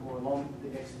or along the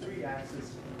x3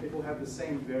 axis, it will have the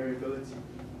same variability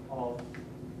of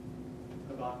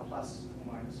about plus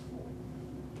or minus 4.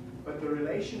 But the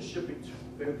relationship,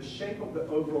 the shape of the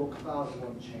overall cloud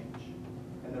won't change,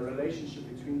 and the relationship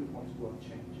between the points won't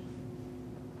change.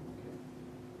 Okay.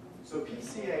 So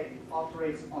PCA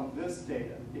operates on this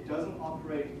data. It doesn't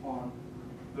operate on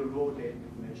the raw data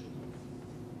we've measured.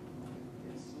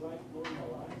 It's like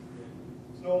normalized.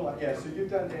 It's normal, yeah. So you've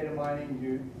done data mining.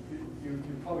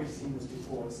 You've probably seen this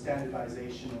before: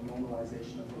 standardization or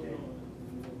normalization of the data.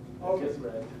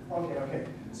 Okay. Okay.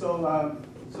 So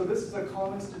so this is a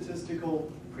common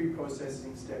statistical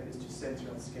pre-processing step: is to center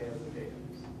and scale the data.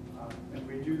 And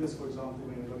we do this, for example,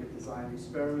 when we look at design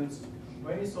experiments.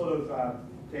 Or any sort of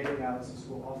data analysis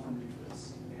will often do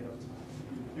this ahead of time.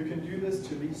 You can do this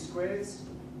to least squares,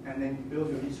 and then you build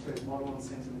your least squares model on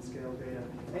center and scale data.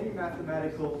 Any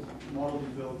mathematical model you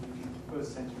build, you can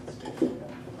first center and scale data.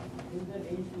 Is that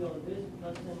AC of this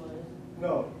plus and minus?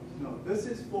 No. This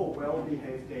is for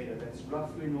well-behaved data that's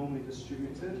roughly normally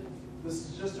distributed. This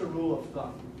is just a rule of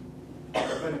thumb.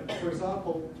 But for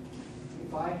example,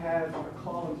 if I have a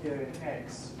column here in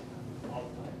X,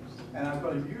 and I've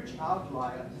got a huge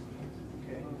outlier,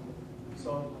 okay?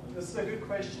 So this is a good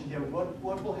question here.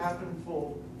 What will happen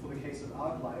for the case of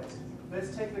outliers?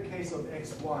 Let's take the case of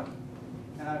X1,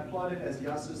 and I plot it, as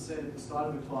Yasser said at the start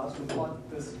of the class, we'll plot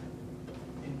this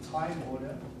in time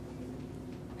order.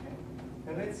 Okay.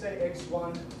 And let's say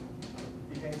x1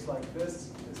 behaves like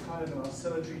this. It's kind of an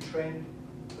oscillatory trend,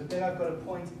 but then I've got a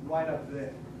point right up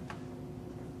there.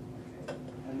 Okay.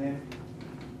 And then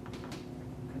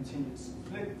continues.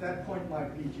 That point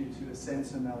might be due to a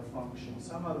sensor malfunction,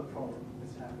 some other problem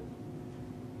that's happened.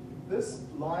 This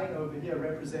line over here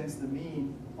represents the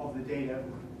mean of the data,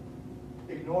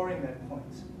 ignoring that point.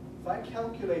 If I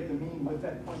calculate the mean with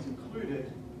that point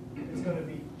included, it's going to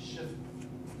be shifted.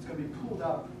 It's going to be pulled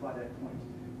up by that point.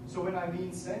 So when I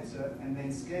mean center and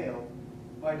then scale,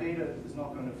 my data is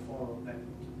not going to follow that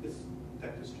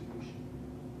distribution,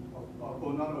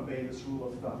 or not obey this rule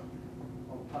of thumb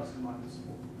of plus or minus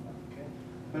 4. Okay?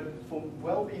 But for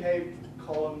well-behaved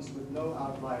columns with no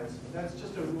outliers, that's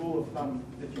just a rule of thumb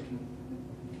that you can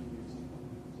use.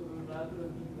 So rather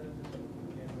than mean that,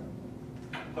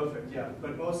 Perfect, yeah.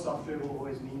 But most software will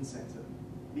always mean center.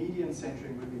 Median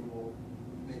centering would be more.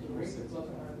 so the rate of plus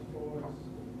or minus 4 is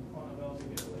on a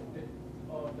well-behaved,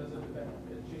 or does it depend?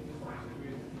 It changes from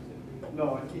situation to situation?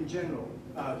 No, in general,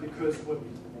 because what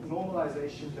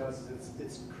normalization does is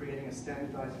it's creating a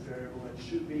standardized variable that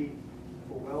should be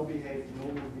for well-behaved,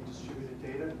 normally distributed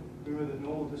data. Remember, the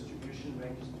normal distribution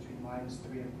ranges between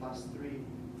 -3 and +3,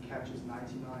 captures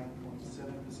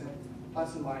 99.7%.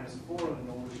 Plus or minus 4 on the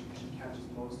normal distribution captures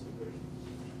most of the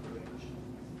range.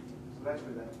 So that's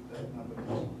where that number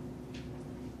is.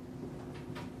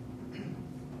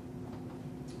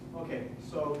 Okay,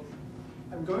 so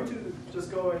I'm going to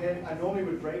just go ahead. I normally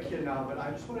would break here now, but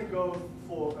I just want to go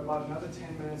for about another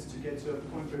 10 minutes to get to a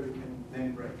point where we can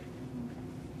then break.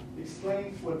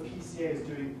 Explain what PCA is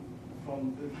doing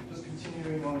from just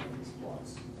continuing on with these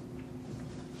plots.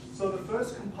 So the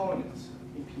first component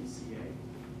in PCA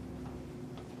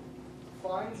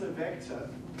finds a vector,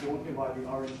 drawn here by the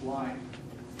orange line,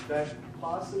 that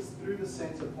passes through the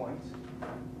center point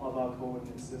of our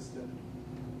coordinate system.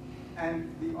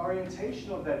 And the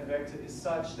orientation of that vector is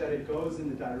such that it goes in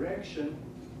the direction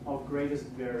of greatest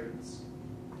variance.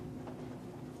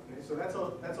 Okay, so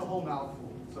that's a whole mouthful.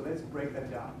 So let's break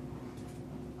that down.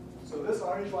 So this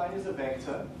orange line is a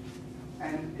vector,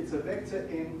 and it's a vector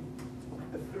in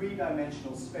a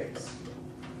three-dimensional space.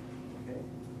 Okay.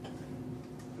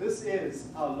 This is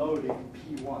our loading,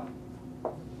 P1.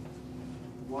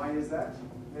 Why is that?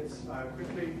 Let's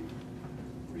quickly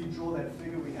redraw that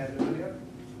figure we had earlier.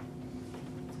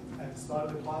 At the start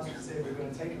of the class, we said we're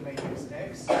going to take a matrix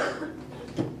X,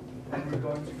 and we're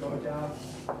going to go down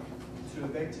to a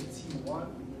vector T1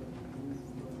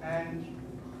 and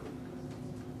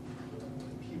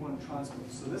P1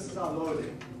 transpose. So this is our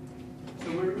loading.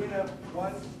 So we're in a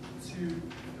 1, 2,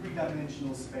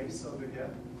 3-dimensional space over here.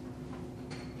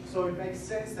 So it makes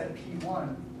sense that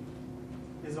P1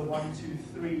 is a 1, 2,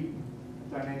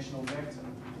 3-dimensional vector.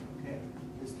 Okay?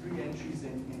 There's 3 entries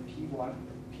in P1.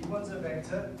 P1 is a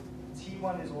vector.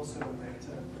 T1 is also a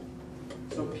vector.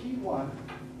 So P1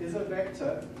 is a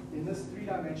vector in this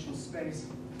 3-dimensional space,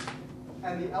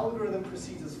 and the algorithm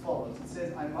proceeds as follows. It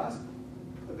says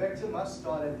the vector must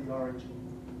start at the origin.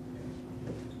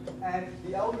 And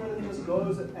the algorithm just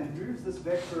goes and moves this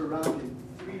vector around in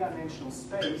 3-dimensional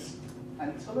space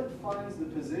until it finds the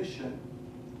position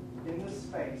in this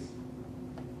space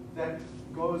that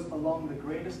goes along the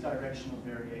greatest direction of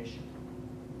variation.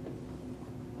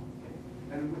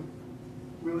 Okay. And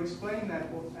we'll explain that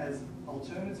as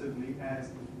alternatively as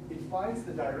it finds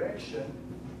the direction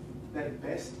that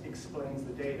best explains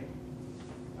the data.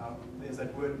 Now, there's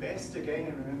that word best again,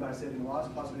 and remember I said in the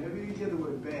last class, whenever you hear the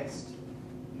word best,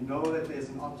 you know that there's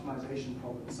an optimization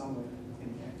problem somewhere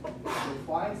in there. So it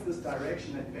finds this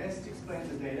direction that best explains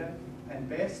the data, and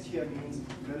best here means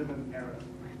minimum error.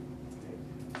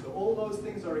 Okay. So all those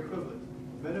things are equivalent.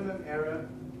 Minimum error,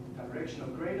 direction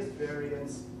of greatest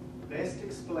variance, best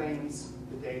explains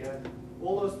the data.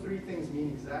 All those 3 things mean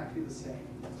exactly the same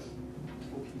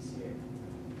for PCA.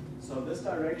 So this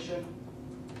direction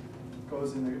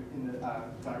goes in the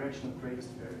direction of greatest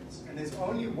variance. And there's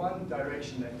only one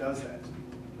direction that does that.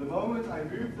 The moment I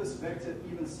move this vector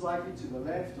even slightly to the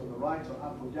left or the right or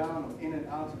up or down or in and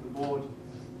out of the board,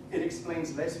 it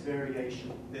explains less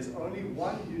variation. There's only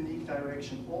one unique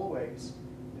direction always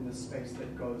in the space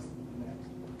that goes in that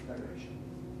direction.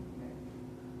 Okay.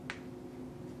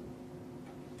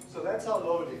 So that's our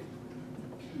loading,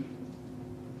 P.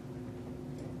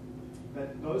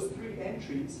 That those 3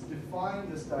 entries define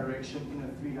this direction in a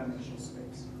 3-dimensional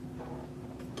space.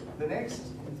 The next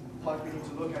part we need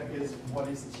to look at is what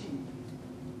is T.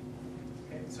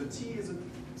 Okay, so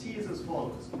T is as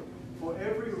follows. For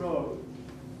every row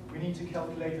we need to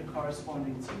calculate the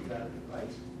corresponding t value, right?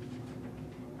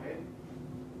 Okay.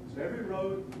 So every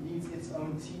row needs its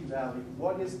own t value.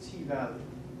 What is t value?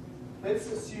 Let's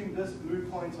assume this blue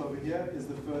point over here is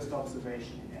the first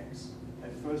observation in X.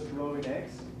 That first row in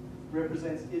X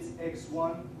represents its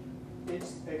X1,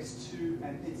 its X2,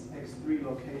 and its X3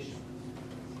 location.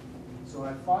 So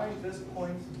I find this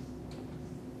point,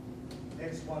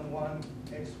 X11,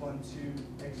 X12,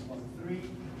 X13,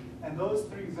 and those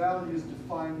three values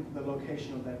define the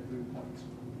location of that blue point.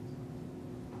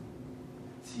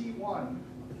 T1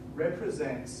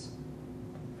 represents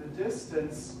the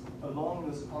distance along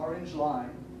this orange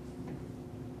line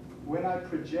when I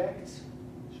project,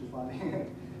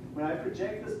 when I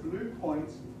project this blue point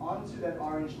onto that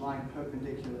orange line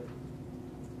perpendicularly.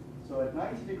 So at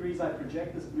 90 degrees, I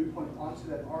project this blue point onto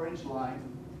that orange line.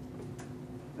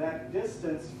 That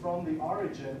distance from the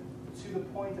origin to the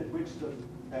point at which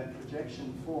that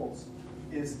projection falls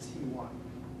is T1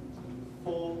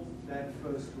 for that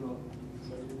first row.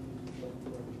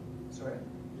 Sorry?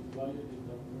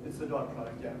 It's the dot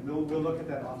product, yeah. We'll look at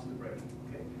that after the break.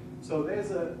 Okay. So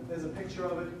there's a picture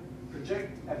of it.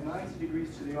 Project at 90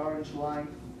 degrees to the orange line.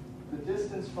 The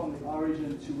distance from the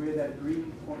origin to where that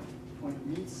green point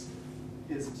meets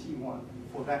is T1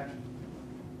 for that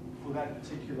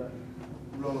particular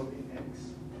row in X.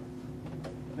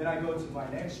 Then I go to my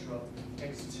next row,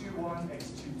 X21,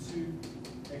 X22,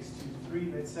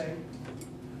 X23, let's say.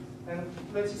 And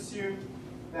let's assume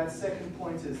that second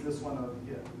point is this one over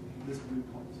here, this blue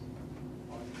point.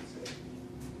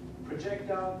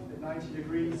 Project out at 90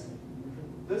 degrees.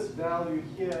 This value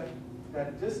here,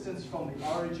 that distance from the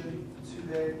origin to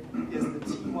there, is the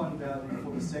T1 value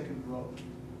for the second row.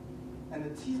 And the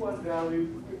T1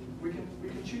 value, we can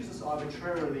choose this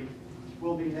arbitrarily,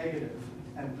 will be negative.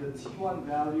 And the T1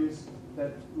 values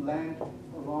that land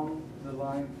along the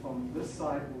line from this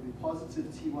side will be positive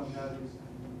T1 values.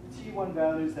 T1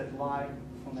 values that lie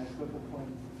from that purple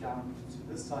point down to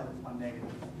this side are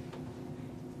negative.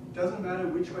 Doesn't matter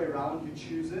which way around you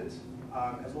choose it,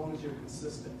 as long as you're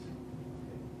consistent.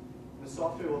 Okay. The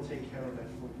software will take care of that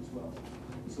for you as well.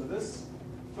 So this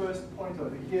first point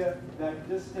over here, that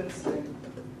distance then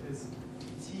is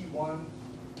T1,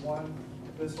 1.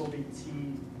 This will be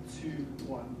T2,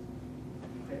 1.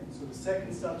 Okay. So the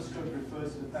second subscript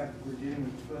refers to the fact that we're dealing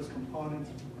with the first component.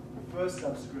 The first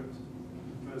subscript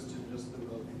refers to just the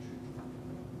row entry.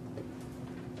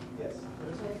 Yes? I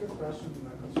just have a question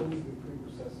concerning the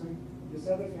pre-processing. You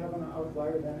said if you have an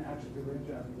outlier, then actually the range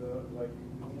and the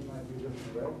mean might be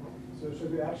different, right? So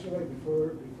should we actually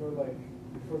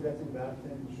before getting that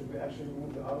thing, should we actually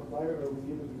remove the outlier, or we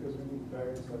need it because we need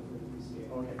variance for the PCA?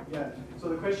 Okay, yeah. So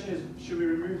the question is, should we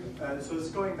remove, so it's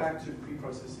going back to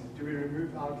pre-processing. Do we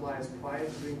remove outliers prior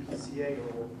to doing PCA,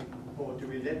 or do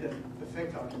we let them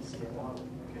affect our PCA model?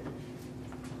 Okay.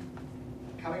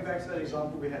 Coming back to that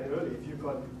example we had earlier, if you've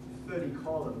got 30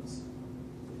 columns,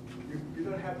 you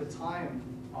don't have the time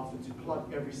often to plot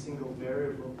every single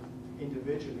variable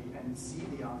individually and see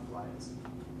the outliers.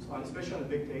 So especially on a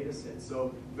big data set.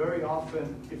 So very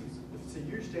often, if it's a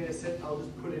huge data set, I'll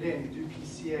just put it in, do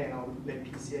PCA, and I'll let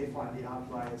PCA find the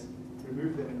outliers,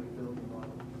 remove them, and rebuild the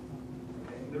model.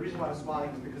 Okay? And the reason why I'm smiling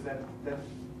is because that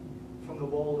from the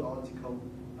Wald article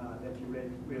that you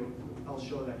read, I'll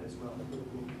show that as well.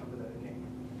 We'll cover that again.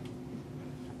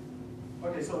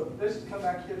 Okay, so let's come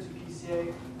back here to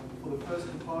PCA for the first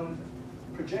component.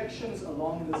 Projections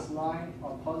along this line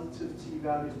are positive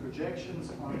t-values.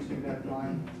 Projections onto that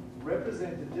line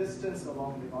represent the distance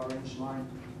along the orange line,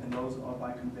 and those are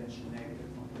by convention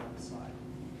negative on the other side.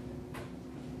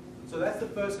 So that's the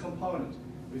first component.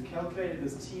 We've calculated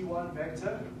this T1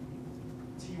 vector,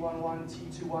 T11,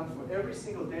 T21. For every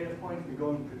single data point, we go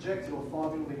and project it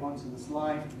orthogonally onto this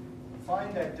line,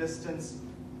 find that distance,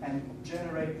 and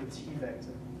generate the T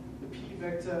vector. The P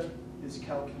vector is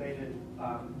calculated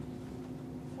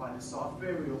by the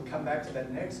software. We will come back to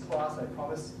that next class, I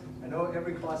promise. I know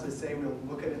every class I say we'll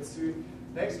look at it soon.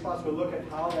 Next class we'll look at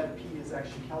how that P is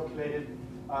actually calculated.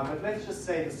 But let's just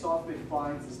say the software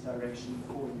finds this direction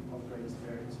for you of greatest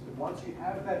variance. But once you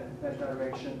have that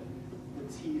direction,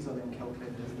 the T's are then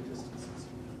calculated as the distances.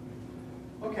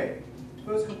 Okay,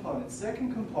 first component.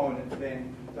 Second component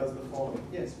then does the following.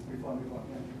 Yes, move on.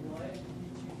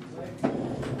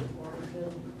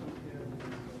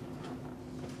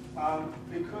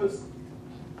 Because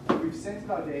we've centered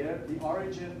our data, the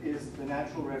origin is the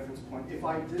natural reference point. If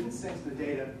I didn't center the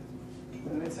data,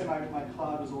 and let's say my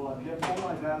cloud was all up here, all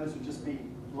my values would just be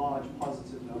large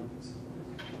positive numbers.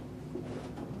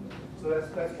 So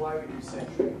that's why we do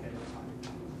centering ahead of time.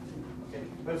 Okay.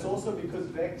 But it's also because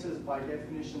vectors, by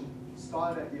definition,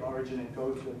 start at the origin and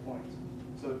go to a point.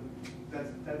 So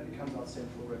that becomes our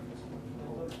central reference point. I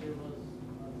thought there was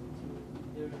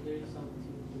there is some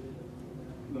theory.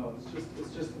 No,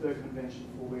 it's just the convention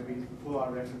for where we pull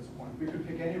our reference point. We could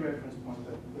pick any reference point,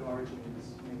 but the origin makes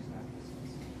natural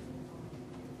sense.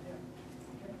 Yeah.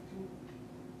 Okay.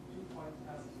 Two points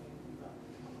have the same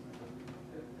value.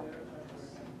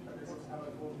 Records have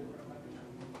a whole different value.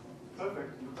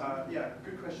 Perfect. Yeah,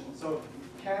 good question. So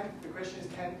the question is,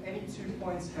 can any 2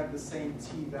 points have the same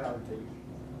t value?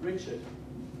 Richard,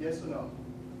 yes or no?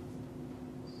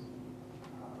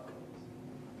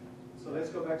 So let's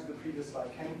go back to the previous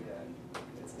slide. Can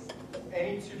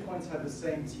any 2 points have the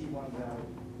same t1 value?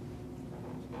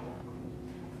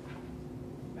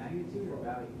 Magnitude or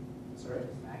value? Sorry?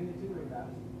 Magnitude or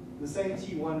value? The same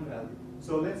t1 value.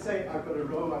 So let's say I've got a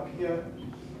row up here,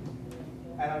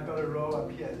 and I've got a row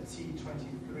up here,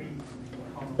 t23.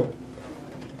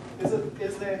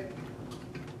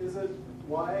 Is it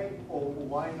why or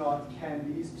why not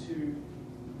can these two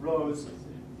rows,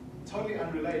 totally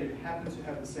unrelated, happen to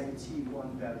have the same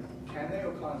t1 value? Can they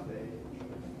or can't they?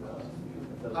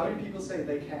 How many people say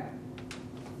they can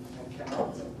and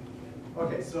cannot?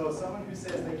 Okay, so someone who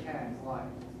says they can, why?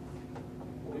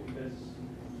 Because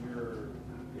it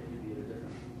could be at a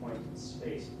different point in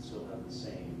space and still have the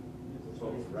same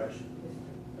total direction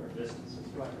or distance.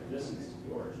 Right. Distance to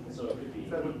the origin. So it could be.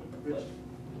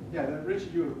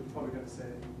 Richard, you were probably going to say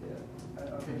it. Yeah.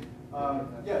 Okay.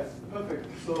 Yes, perfect.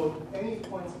 So any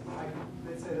points,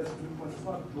 let's say there's 2 points, it's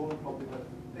not drawn properly, but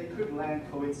they could land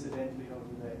coincidentally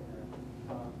over there.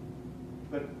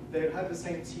 But they have the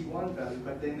same t1 value,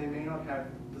 but then they may not have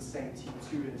the same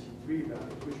t2 and t3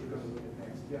 value, which we're going to look at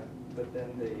next. Yeah. But then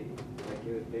it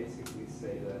would basically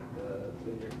say that the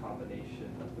linear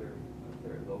combination of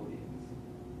their loadings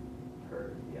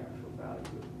per the actual value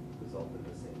would result in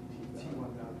the same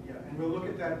T1 value, yeah. And we'll look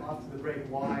at that after the break,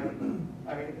 why,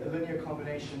 I mean, a linear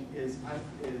combination has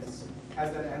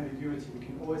that ambiguity. We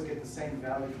can always get the same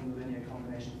value from the linear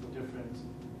combination for different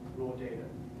raw data.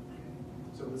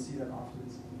 So we'll see that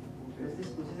afterwards. Is this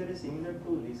procedure similar to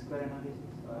least square analysis?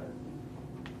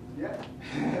 Yeah.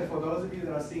 For those of you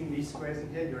that are seeing least squares in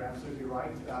here, you're absolutely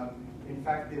right. In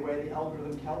fact, the way the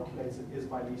algorithm calculates it is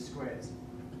by least squares,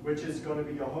 which is going to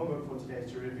be your homework for today,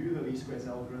 is to review the least squares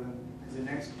algorithm. Because in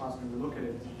the next class, when we look at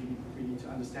it, we need to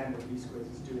understand what least squares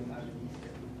is doing underneath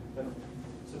here. But,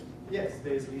 so yes,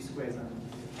 there's least squares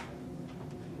underneath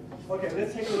here. Okay,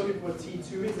 let's take a look at what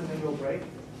T2 is, and then we'll break.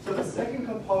 So the second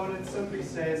component simply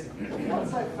says,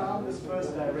 once I've found this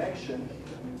first direction,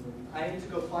 I need to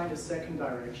go find a second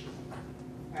direction.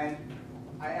 And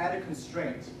I add a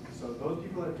constraint. So those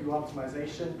people that do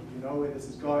optimization, you know where this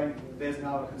is going. There's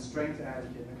now a constraint to add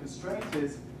here. The constraint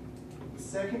is the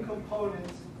second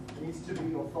component needs to be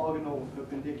orthogonal or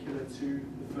perpendicular to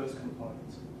the first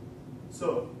component.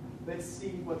 So let's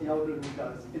see what the algorithm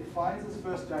does. It finds this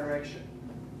first direction,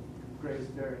 greatest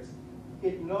variance.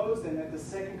 It knows then that the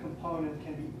second component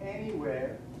can be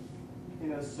anywhere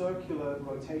in a circular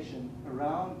rotation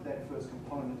around that first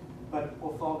component, but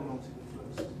orthogonal to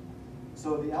the first.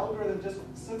 So the algorithm just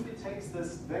simply takes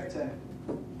this vector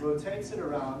and rotates it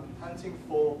around, hunting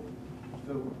for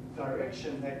the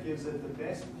direction that gives it the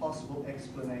best possible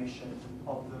explanation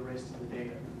of the rest of the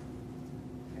data.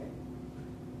 Okay?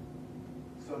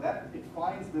 So that it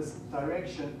finds this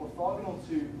direction orthogonal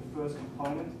to the first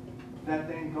component that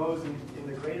then goes in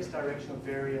the greatest direction of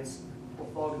variance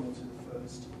orthogonal to the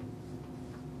first.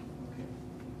 Okay.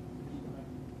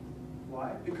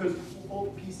 Why? Because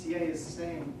all PCA is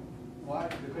saying, why?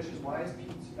 The question is, why is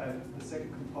the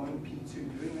second component P2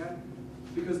 doing that?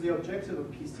 Because the objective of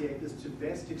PCA is to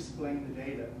best explain the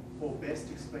data, or best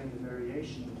explain the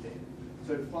variation of data.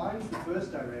 So it finds the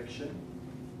first direction.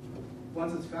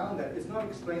 Once it's found that, it's not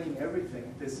explaining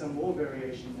everything. There's some more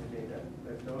variation in the data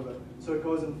left over. So it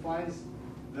goes and finds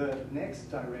the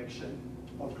next direction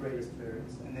of greatest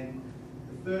variance, and then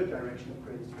the third direction of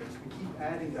greatest variance. We keep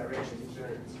adding directions of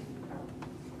variance.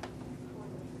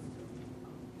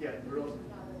 Yeah,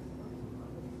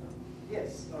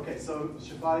 yes, okay, so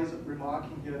Shafali's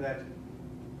remarking here that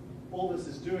all this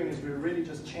is doing is we're really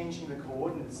just changing the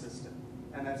coordinate system.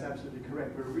 And that's absolutely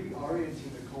correct. We're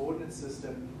reorienting the coordinate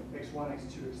system, x1,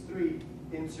 x2, x3,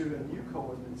 into a new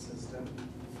coordinate system,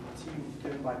 t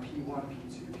given by p1,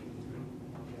 p2, p3.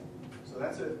 Okay. So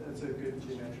that's a good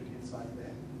geometric insight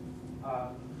there.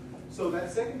 So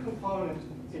that second component,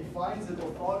 it finds it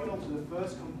orthogonal to the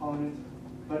first component,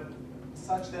 but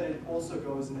such that it also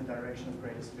goes in the direction of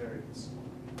greatest variance.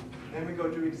 Then we go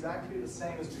do exactly the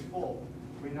same as before.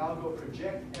 We now go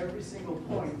project every single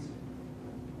point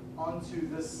onto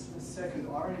this second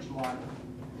orange line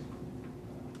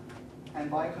And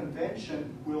by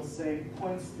convention, we'll say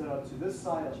points that are to this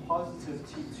side are positive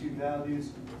T2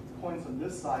 values, points on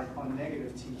this side are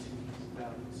negative T2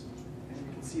 values. And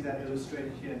you can see that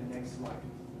illustrated here in the next slide.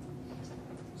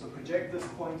 So project this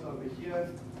point over here,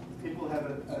 it will have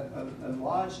a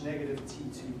large negative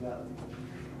T2 value.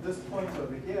 This point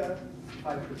over here, if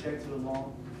I project it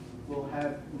along, will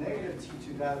have negative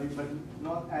T2 value, but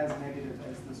not as negative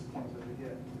as this point over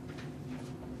here.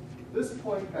 This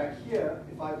point back here,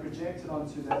 if I project it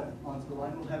onto the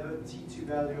line, will have a T2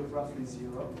 value of roughly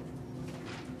 0.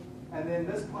 And then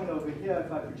this point over here,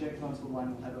 if I project it onto the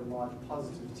line, will have a large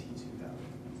positive T2 value.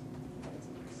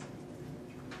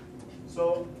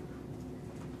 So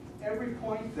every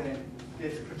point then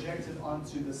gets projected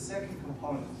onto the second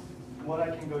component. What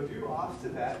I can go do after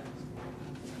that,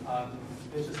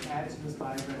 let's just add to this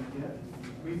diagram here.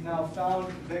 We've now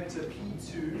found vector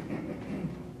P2.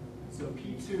 So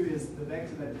P2 is the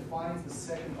vector that defines the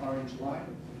second orange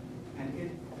line, and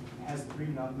it has 3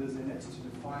 numbers in it. To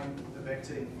define the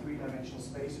vector in 3-dimensional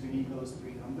space, we need those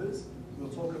 3 numbers. We'll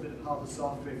talk a bit about how the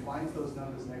software finds those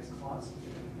numbers next class.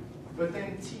 But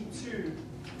then T2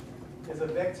 is a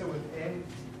vector with n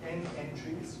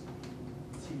entries.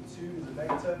 T2 is a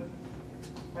vector.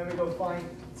 And we go find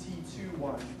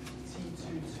T21,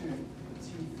 T22,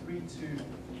 T32,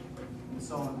 and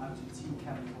so on up to T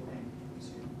capital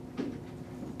N2.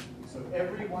 So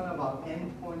every one of our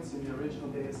n points in the original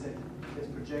data set is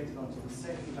projected onto the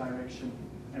second direction,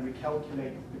 and we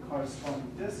calculate the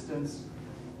corresponding distance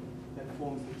that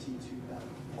forms the T2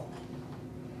 value.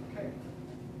 Okay.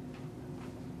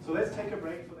 So let's take a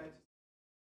break for that.